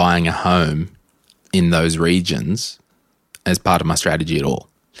buying a home in those regions as part of my strategy at all.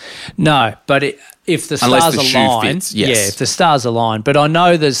 No, but if the stars align, fits, yes. Yeah, if the stars align. But I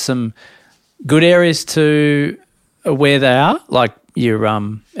know there's some good areas to where they are, like your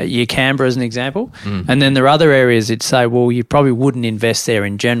Canberra as an example, and then there are other areas that say, well, you probably wouldn't invest there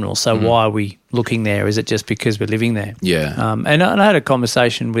in general. So why are we looking there? Is it just because we're living there? Yeah. And I had a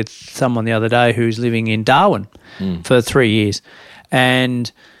conversation with someone the other day who's living in Darwin for 3 years,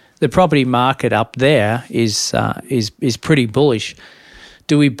 and the property market up there is pretty bullish.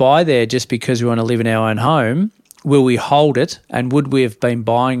 Do we buy there just because we want to live in our own home? Will we hold it? And would we have been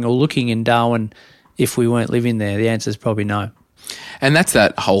buying or looking in Darwin if we weren't living there? The answer is probably no. And that's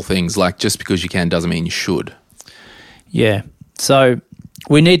that whole thing's like, just because you can doesn't mean you should. Yeah. So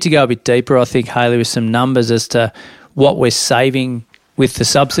we need to go a bit deeper, I think, Hayley, with some numbers as to what we're saving with the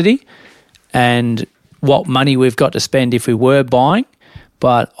subsidy and what money we've got to spend if we were buying.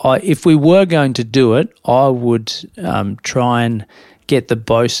 But if we were going to do it, I would try and get the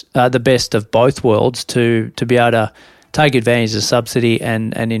best of both worlds to be able to take advantage of the subsidy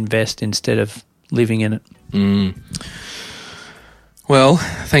and invest instead of living in it. Well,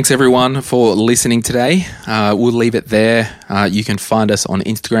 thanks everyone for listening today. We'll leave it there. You can find us on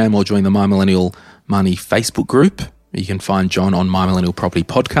Instagram or join the My Millennial Money Facebook group. You can find John on My Millennial Property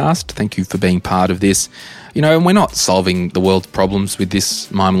Podcast. Thank you for being part of this. You know, and we're not solving the world's problems with this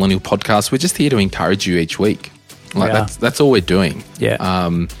My Millennial Podcast. We're just here to encourage you each week. That's all we're doing. Yeah.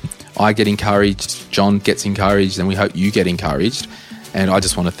 I get encouraged, John gets encouraged, and we hope you get encouraged. And I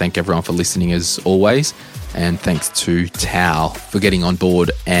just want to thank everyone for listening as always. And thanks to Tao for getting on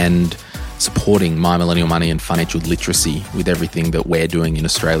board and supporting My Millennial Money and financial literacy with everything that we're doing in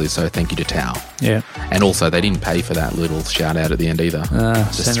Australia. So thank you to Tao. Yeah. And also, they didn't pay for that little shout out at the end either.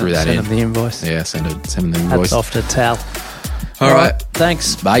 Just threw that in. Send them the invoice. Yeah, send them the invoice. That's off to Tao. All right.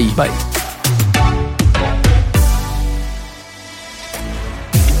 Thanks. Bye. Bye.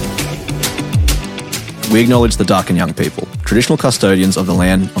 We acknowledge the Darkin young people, traditional custodians of the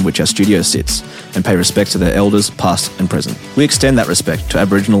land on which our studio sits, and pay respect to their elders, past and present. We extend that respect to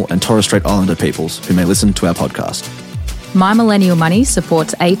Aboriginal and Torres Strait Islander peoples who may listen to our podcast. My Millennial Money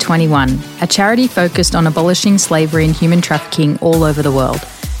supports A21, a charity focused on abolishing slavery and human trafficking all over the world.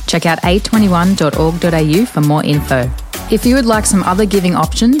 Check out a21.org.au for more info. If you would like some other giving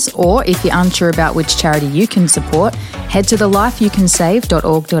options, or if you're unsure about which charity you can support, head to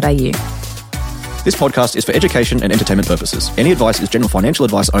thelifeyoucansave.org.au. This podcast is for education and entertainment purposes. Any advice is general financial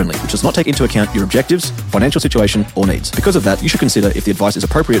advice only, which does not take into account your objectives, financial situation, or needs. Because of that, you should consider if the advice is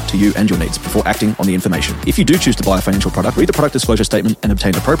appropriate to you and your needs before acting on the information. If you do choose to buy a financial product, read the product disclosure statement and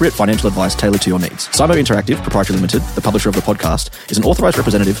obtain appropriate financial advice tailored to your needs. Cymo Interactive Proprietary Limited, the publisher of the podcast, is an authorised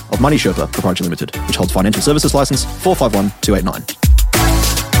representative of Money Sherpa Proprietary Limited, which holds financial services licence 451289.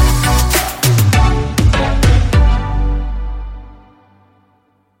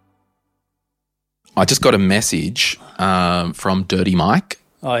 I just got a message from Dirty Mike.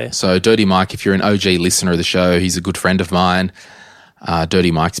 Oh, yeah. So Dirty Mike, if you're an OG listener of the show, he's a good friend of mine. Dirty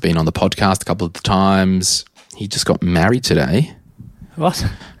Mike's been on the podcast a couple of times. He just got married today. What?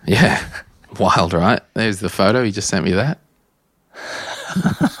 Yeah. Wild, right? There's the photo. He just sent me that.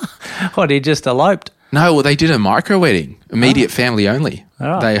 What, he just eloped? No, well, they did a micro wedding, immediate family only.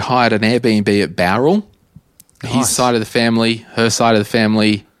 Oh. They hired an Airbnb at Bowral. Nice. His side of the family, her side of the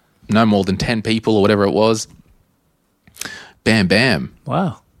family, no more than 10 people or whatever it was. Bam, bam.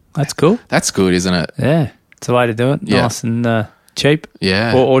 Wow. That's cool. That's good, isn't it? Yeah. It's a way to do it. Yeah. Nice and cheap.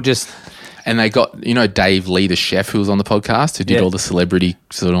 Yeah. Or just... And they got, Dave Lee, the chef who was on the podcast, who did all the celebrity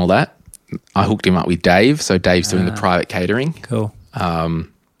and all that. I hooked him up with Dave, so Dave's doing the private catering. Cool. How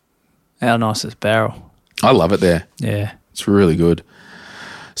nice is Barrel? I love it there. Yeah. It's really good.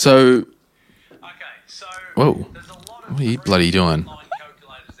 So... Okay, so... Whoa. There's a lot of What are you bloody doing?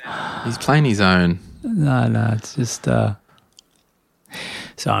 calculators out. He's playing his own. No, it's just... So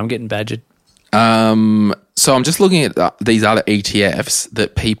I'm getting badgered. So I'm just looking at these other ETFs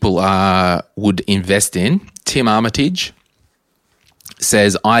that people would invest in. Tim Armitage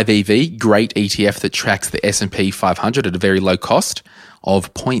says IVV, great ETF that tracks the S&P 500 at a very low cost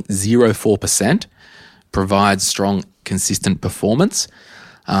of 0.04%, provides strong, consistent performance.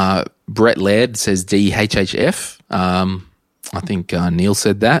 Brett Laird says DHHF. I think Neil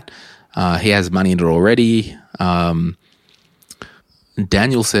said that. He has money in it already.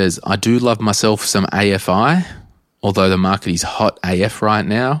 Daniel says, I do love myself some AFI, although the market is hot AF right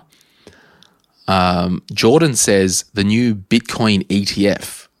now. Jordan says the new Bitcoin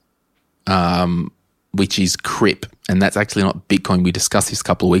ETF, which is CRIP, and that's actually not Bitcoin. We discussed this a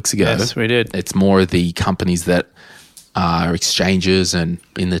couple of weeks ago. Yes, we did. It's more of the companies that are exchanges and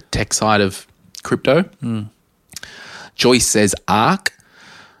in the tech side of crypto. Joyce says ARK.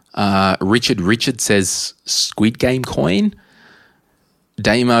 Richard says Squid Game coin.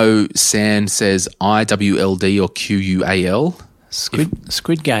 Damo San says IWLD or QUAL.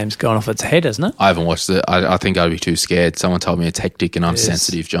 Squid Game's gone off its head, hasn't it? I haven't watched it. I think I'd be too scared. Someone told me it's hectic and I'm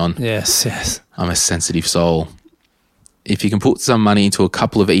sensitive, John. Yes. I'm a sensitive soul. If you can put some money into a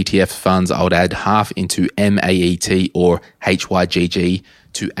couple of ETF funds, I would add half into MAET or HYGG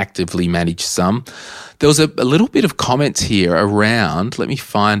to actively manage some. There was a little bit of comments here around, let me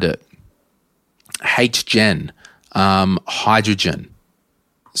find it, HGen, hydrogen.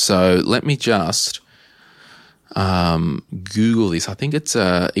 So let me just Google this. I think it's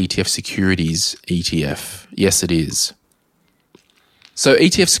ETF Securities ETF. Yes, it is. So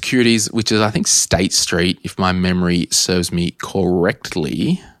ETF Securities, which is I think State Street, if my memory serves me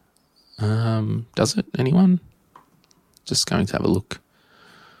correctly. Does it? Anyone? Just going to have a look.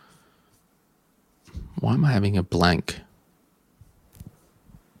 Why am I having a blank?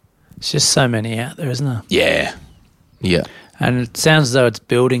 It's just so many out there, isn't there? Yeah. And it sounds as though it's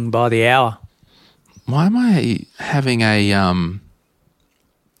building by the hour. Why am I having a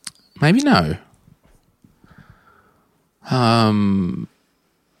maybe no.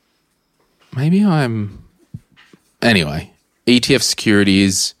 Maybe I'm anyway, ETF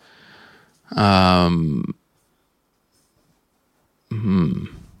Securities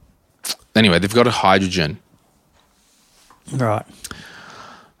Anyway, they've got a hydrogen. Right.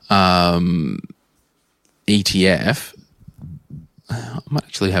 ETF. I might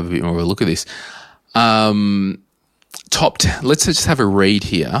actually have a bit more of a look at this. Let's just have a read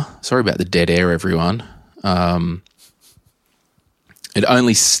here. Sorry about the dead air, everyone. It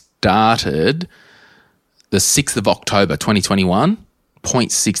only started the 6th of October 2021,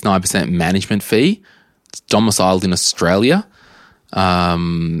 0.69% management fee. It's domiciled in Australia.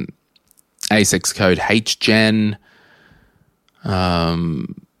 ASX code HGen.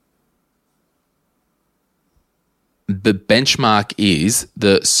 the benchmark is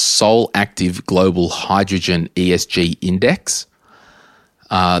the Sol Active Global Hydrogen ESG Index.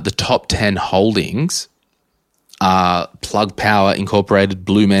 The top 10 holdings are Plug Power Incorporated,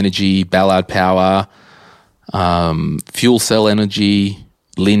 Bloom Energy, Ballard Power, Fuel Cell Energy,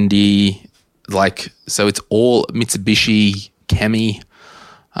 Linde, so it's all Mitsubishi, Chemi,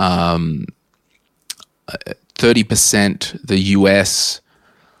 30% the US,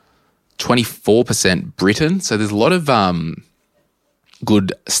 24% Britain. So there's a lot of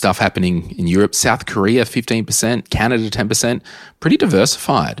good stuff happening in Europe. South Korea, 15%, Canada, 10%. Pretty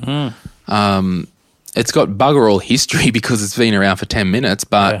diversified. It's got bugger all history because it's been around for 10 minutes.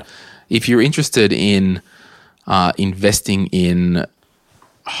 But if you're interested in investing in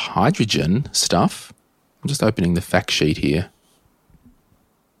hydrogen stuff, I'm just opening the fact sheet here.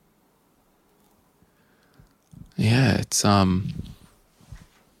 Yeah, it's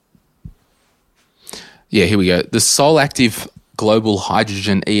here we go. The Sol Active Global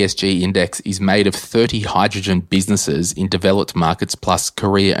Hydrogen ESG Index is made of 30 hydrogen businesses in developed markets plus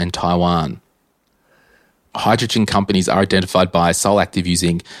Korea and Taiwan. Hydrogen companies are identified by Sol Active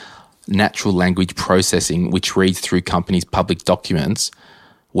using natural language processing, which reads through companies' public documents,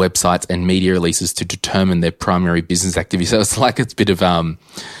 websites, and media releases to determine their primary business activity. So it's like it's a bit of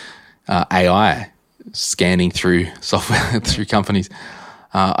AI scanning through software through companies.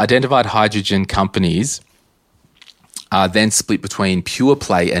 Identified hydrogen companies are then split between pure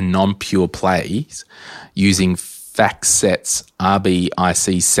play and non-pure plays using FactSet's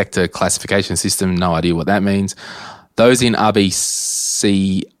RBIC sector classification system. No idea what that means. Those in RBICS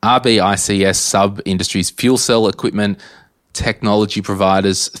sub-industries, fuel cell equipment, technology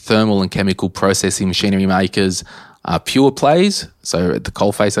providers, thermal and chemical processing machinery makers are pure plays, so at the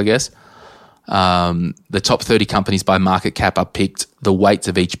coalface, I guess. The top 30 companies by market cap are picked. The weights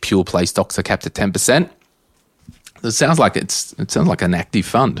of each pure play stocks are capped at 10%. It sounds like an active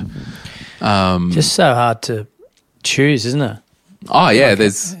fund. Just so hard to choose, isn't it? Oh yeah,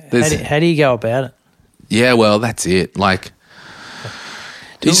 there's how do you go about it? Yeah, well, that's it. Like,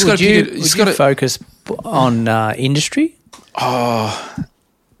 you just got to focus on industry. I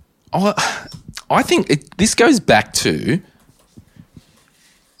think this goes back to.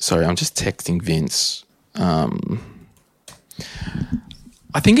 Sorry, I'm just texting Vince. I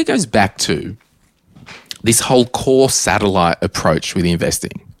think it goes back to this whole core satellite approach with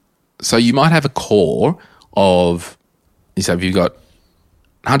investing. So you might have a core of, so if you've got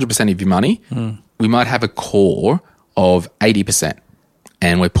 100% of your money, we might have a core of 80%.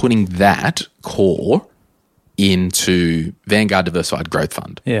 And we're putting that core into Vanguard Diversified Growth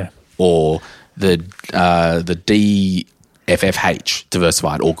Fund. Yeah. Or the DFFH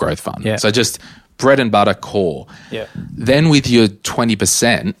Diversified or Growth Fund. Yeah. So just bread and butter core. Yeah. Then with your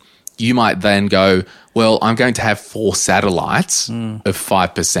 20%, you might then go, well, I'm going to have 4 satellites of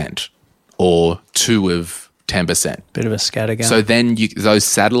 5% or 2 of 10%. Bit of a scattergun. So then those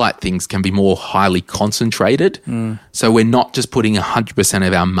satellite things can be more highly concentrated. So we're not just putting 100%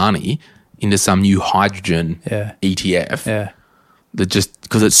 of our money into some new hydrogen ETF. Yeah. That just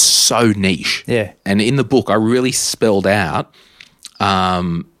because it's so niche. Yeah. And in the book, I really spelled out,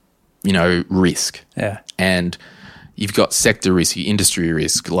 risk. Yeah. And you've got sector risk, industry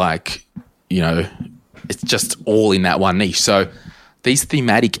risk, it's just all in that one niche. So these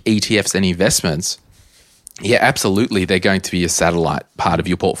thematic ETFs and investments, yeah, absolutely, they're going to be a satellite part of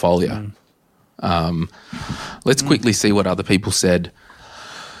your portfolio. Let's quickly see what other people said.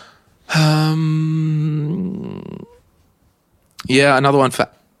 Another one for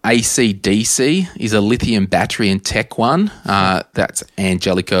ACDC is a lithium battery and tech one. That's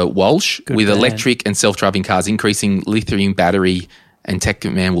Angelica Walsh. Good with man. electric and self-driving cars increasing, lithium battery and tech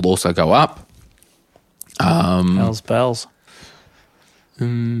demand will also go up. Hells bells.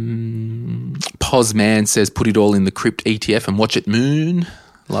 Posman says, put it all in the crypt ETF and watch it moon.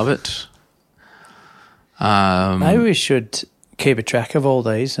 Love it. Maybe we should keep a track of all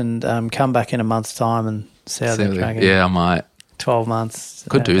these and come back in a month's time and see how they're tracking. Yeah, I might. 12 months.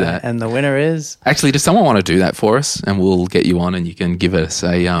 Could do that. And the winner is? Actually, does someone want to do that for us? And we'll get you on and you can give us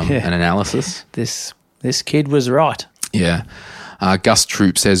an analysis. This kid was right. Yeah. Gus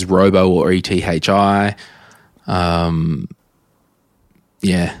Troop says Robo or ETHI.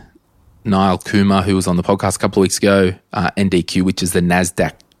 Niall Kumar, who was on the podcast a couple of weeks ago, NDQ, which is the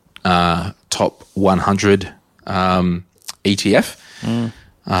NASDAQ top 100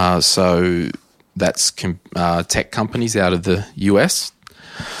 ETF. So that's tech companies out of the US.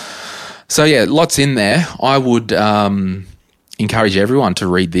 So, yeah, lots in there. I would encourage everyone to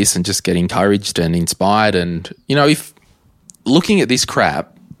read this and just get encouraged and inspired. And, if looking at this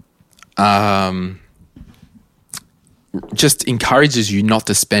crap, just encourages you not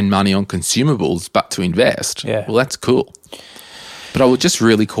to spend money on consumables but to invest. Yeah. Well, that's cool. But I would just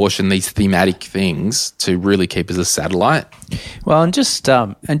really caution these thematic things to really keep as a satellite. Well, and just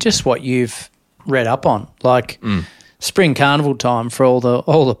what you've read up on, like spring carnival time for all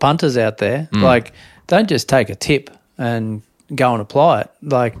the punters out there. Like, don't just take a tip and go and apply it.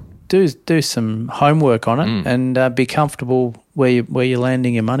 Like, do some homework on it and be comfortable where you're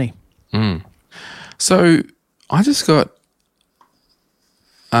landing your money. So I just got.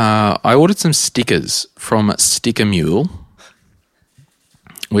 I ordered some stickers from Sticker Mule,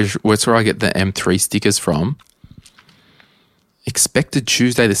 which where I get the M3 stickers from. Expected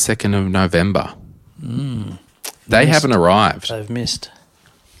Tuesday, the 2nd of November. They haven't arrived. They've missed.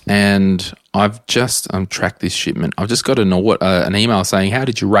 And I've tracked this shipment. I've just got an email saying, "How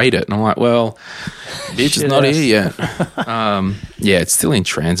did you rate it?" And I'm like, "Well, it's not here yet." Yeah, it's still in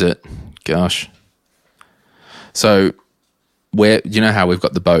transit. Gosh. So, you know how we've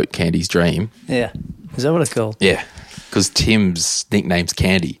got the boat, Candy's Dream? Yeah. Is that what it's called? Yeah, because Tim's nickname's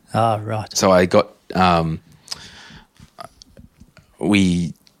Candy. Oh, right. So I got I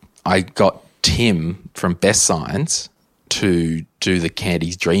got Tim from Best Signs to do the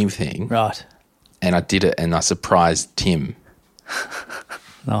Candy's Dream thing. Right. And I did it, and I surprised Tim.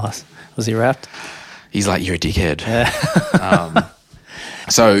 Nice. Was he wrapped? He's like, "You're a dickhead." Yeah.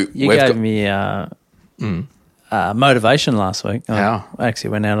 So you gave me motivation last week. How? I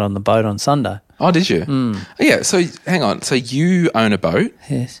actually went out on the boat on Sunday. Oh, did you? Yeah. So hang on. So you own a boat.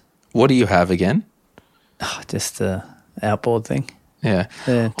 Yes. What do you have again? Oh, just the outboard thing. Yeah.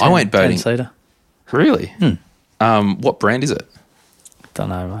 The I went boating. 10-seater. Really? What brand is it? Don't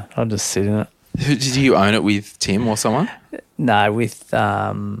know, mate. I'll just sit in it. Did you own it with Tim or someone? No, with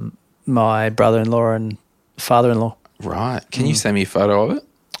my brother-in-law and father-in-law. Right. Can you send me a photo of it?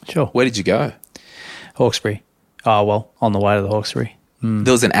 Sure. Where did you go? Hawkesbury. Oh, well, on the way to the Hawkesbury.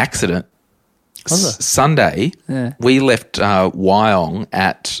 There was an accident. Was there? Sunday, Yeah. we left Wyong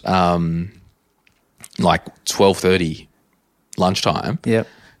at like 12:30 lunchtime. Yep.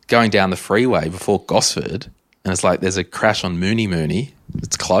 Going down the freeway before Gosford, and it's like there's a crash on Mooney.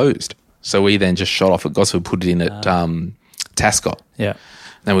 It's closed. So we then just shot off at Gosford, put it in at Tascott. Yeah.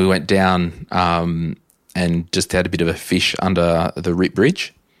 Then we went down and just had a bit of a fish under the Rip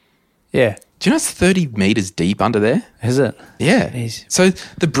Bridge. Yeah. Do you know it's 30 metres deep under there? Is it? Yeah. Jeez. So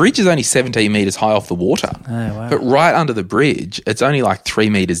the bridge is only 17 metres high off the water. Oh, wow. But right under the bridge, it's only like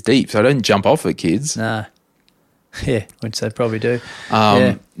 3 metres deep. So don't jump off it, kids. No. Yeah, which they probably do.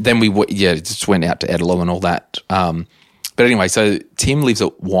 Then we just went out to Edelong and all that. But anyway, so Tim lives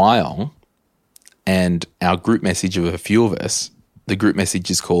at Wyong, and our group message of a few of us, the group message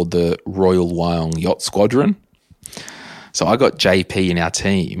is called the Royal Wyong Yacht Squadron. So I got JP in our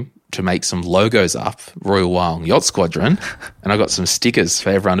team to make some logos up, Royal Wyong Yacht Squadron, and I got some stickers for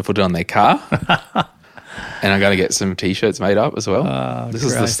everyone to put it on their car. And I'm going to get some T-shirts made up as well. This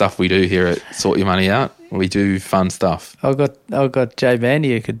is the stuff we do here at Sort Your Money Out. We do fun stuff. I've got Jay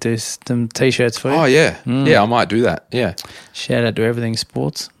Bandy who could do some T-shirts for you. Oh, yeah. Yeah, I might do that. Yeah. Shout out to Everything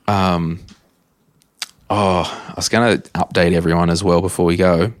Sports. I was going to update everyone as well before we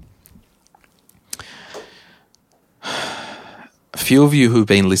go. A few of you who've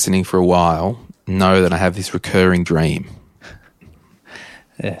been listening for a while know that I have this recurring dream.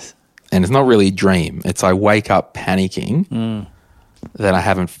 Yes. And it's not really a dream. It's I wake up panicking that I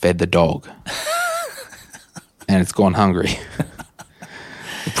haven't fed the dog. And it's gone hungry.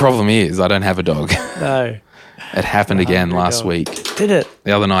 The problem is I don't have a dog. No. It happened again last week. Did it?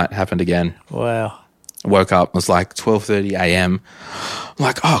 The other night happened again. Wow. Woke up, it was like 12:30 a.m. I'm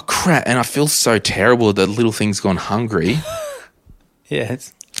like, oh, crap. And I feel so terrible that little thing's gone hungry.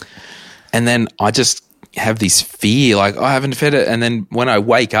 Yes. And then I just have this fear, like, I haven't fed it. And then when I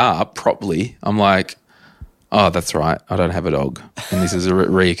wake up properly, I'm like, oh, that's right. I don't have a dog. And this is a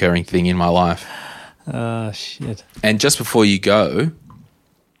reoccurring thing in my life. Oh, shit. And just before you go,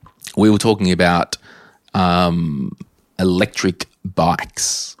 we were talking about electric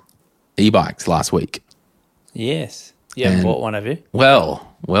bikes, e-bikes last week. Yes. You haven't bought one, have you? Well,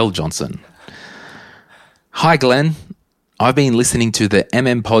 Johnson. Hi, Glenn. I've been listening to the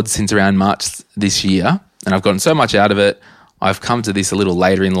MM pod since around March this year, and I've gotten so much out of it. I've come to this a little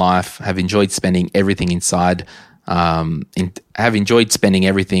later in life, have enjoyed spending everything instead of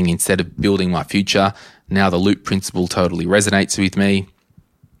building my future. Now the loop principle totally resonates with me.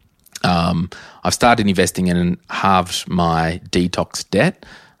 I've started investing in and halved my detox debt.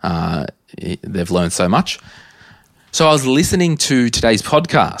 They've learned so much. So I was listening to today's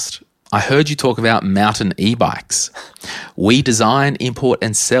podcast. I heard you talk about mountain e-bikes. We design, import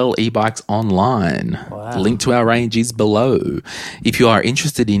and sell e-bikes online. Wow. The link to our range is below. If you are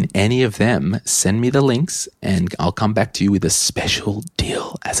interested in any of them, send me the links and I'll come back to you with a special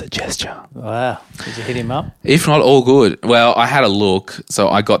deal as a gesture. Wow. Did you hit him up? If not, all good. Well, I had a look, so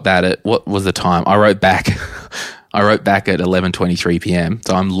I got that at, what was the time? I wrote back at 11:23 p.m.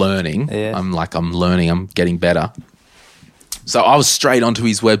 So I'm learning. Yeah. I'm learning. I'm getting better. So I was straight onto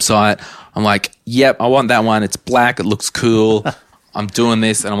his website. I'm like, yep, I want that one. It's black. It looks cool. I'm doing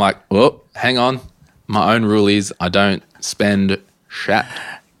this. And I'm like, oh, hang on. My own rule is I don't spend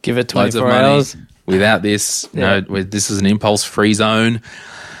Give it loads of 24 money hours. without this. Yeah. No, this is an impulse-free zone.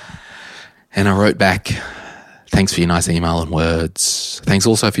 And I wrote back, thanks for your nice email and words. Thanks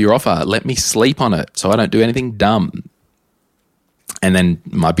also for your offer. Let me sleep on it so I don't do anything dumb. And then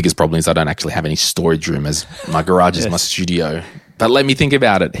my biggest problem is I don't actually have any storage room, as my garage is my studio. But let me think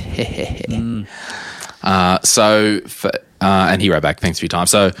about it. And he wrote back, thanks for your time.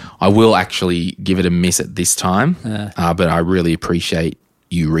 So I will actually give it a miss at this time. But I really appreciate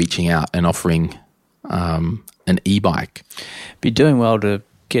you reaching out and offering an e-bike. Be doing well to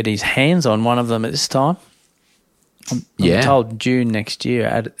get his hands on one of them at this time. I'm told June next year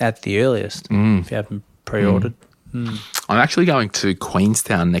at the earliest, if you haven't pre-ordered. I'm actually going to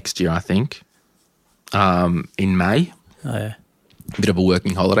Queenstown next year, I think, in May. Oh, yeah. A bit of a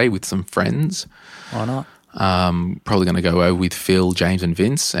working holiday with some friends. Why not? Probably going to go with Phil, James and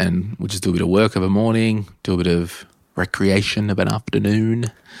Vince, and we'll just do a bit of work of a morning, do a bit of recreation of an afternoon,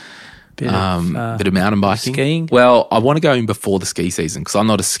 bit of mountain biking. Skiing? Well, I want to go in before the ski season because I'm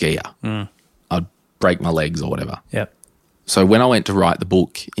not a skier. I'd break my legs or whatever. Yep. So when I went to write the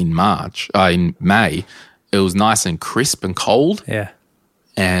book in May, it was nice and crisp and cold. Yeah.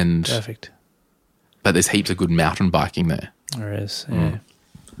 And Perfect. But there's heaps of good mountain biking there. There is, yeah.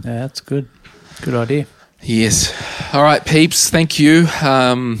 Yeah, that's good. Good idea. Yes. All right, peeps, thank you.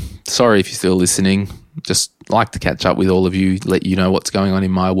 Sorry if you're still listening. Just like to catch up with all of you, let you know what's going on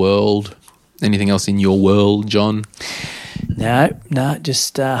in my world. Anything else in your world, John? No,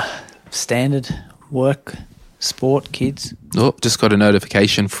 just standard work, sport, kids. Oh, just got a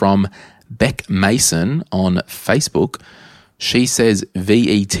notification from Beck Mason on Facebook. She says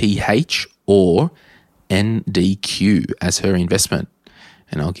VETH or NDQ as her investment.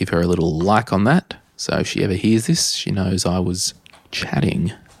 And I'll give her a little like on that. So if she ever hears this, she knows I was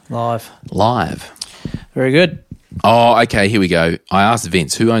chatting. Live. Very good. Oh, okay, here we go. I asked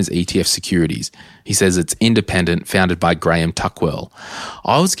Vince, who owns ETF Securities? He says it's independent, founded by Graham Tuckwell.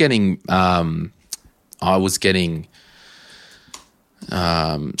 I was getting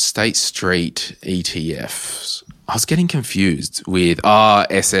State Street ETFs. I was getting confused with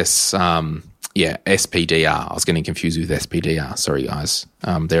SPDR. I was getting confused with SPDR. Sorry, guys.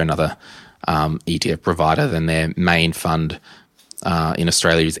 They're another ETF provider. Then their main fund in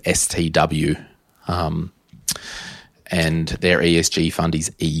Australia is STW, and their ESG fund is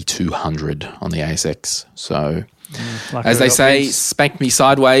E200 on the ASX. So, as they say, spank me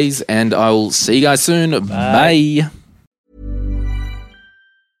sideways, and I'll see you guys soon. Bye.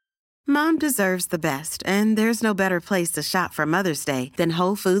 Mom deserves the best, and there's no better place to shop for Mother's Day than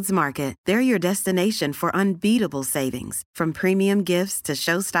Whole Foods Market. They're your destination for unbeatable savings, from premium gifts to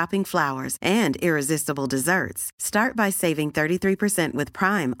show-stopping flowers and irresistible desserts. Start by saving 33% with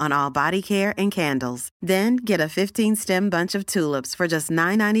Prime on all body care and candles. Then get a 15-stem bunch of tulips for just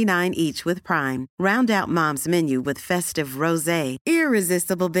 $9.99 each with Prime. Round out Mom's menu with festive rosé,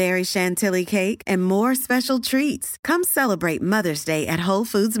 irresistible berry chantilly cake, and more special treats. Come celebrate Mother's Day at Whole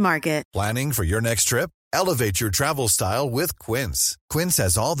Foods Market. Planning for your next trip? Elevate your travel style with Quince. Quince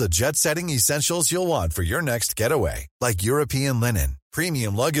has all the jet-setting essentials you'll want for your next getaway, like European linen,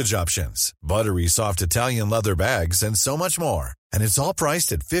 premium luggage options, buttery soft Italian leather bags, and so much more. And it's all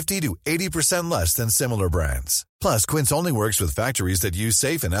priced at 50 to 80% less than similar brands. Plus, Quince only works with factories that use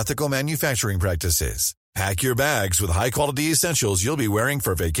safe and ethical manufacturing practices. Pack your bags with high-quality essentials you'll be wearing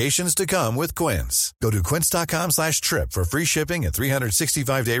for vacations to come with Quince. Go to quince.com/trip for free shipping and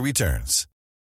 365-day returns.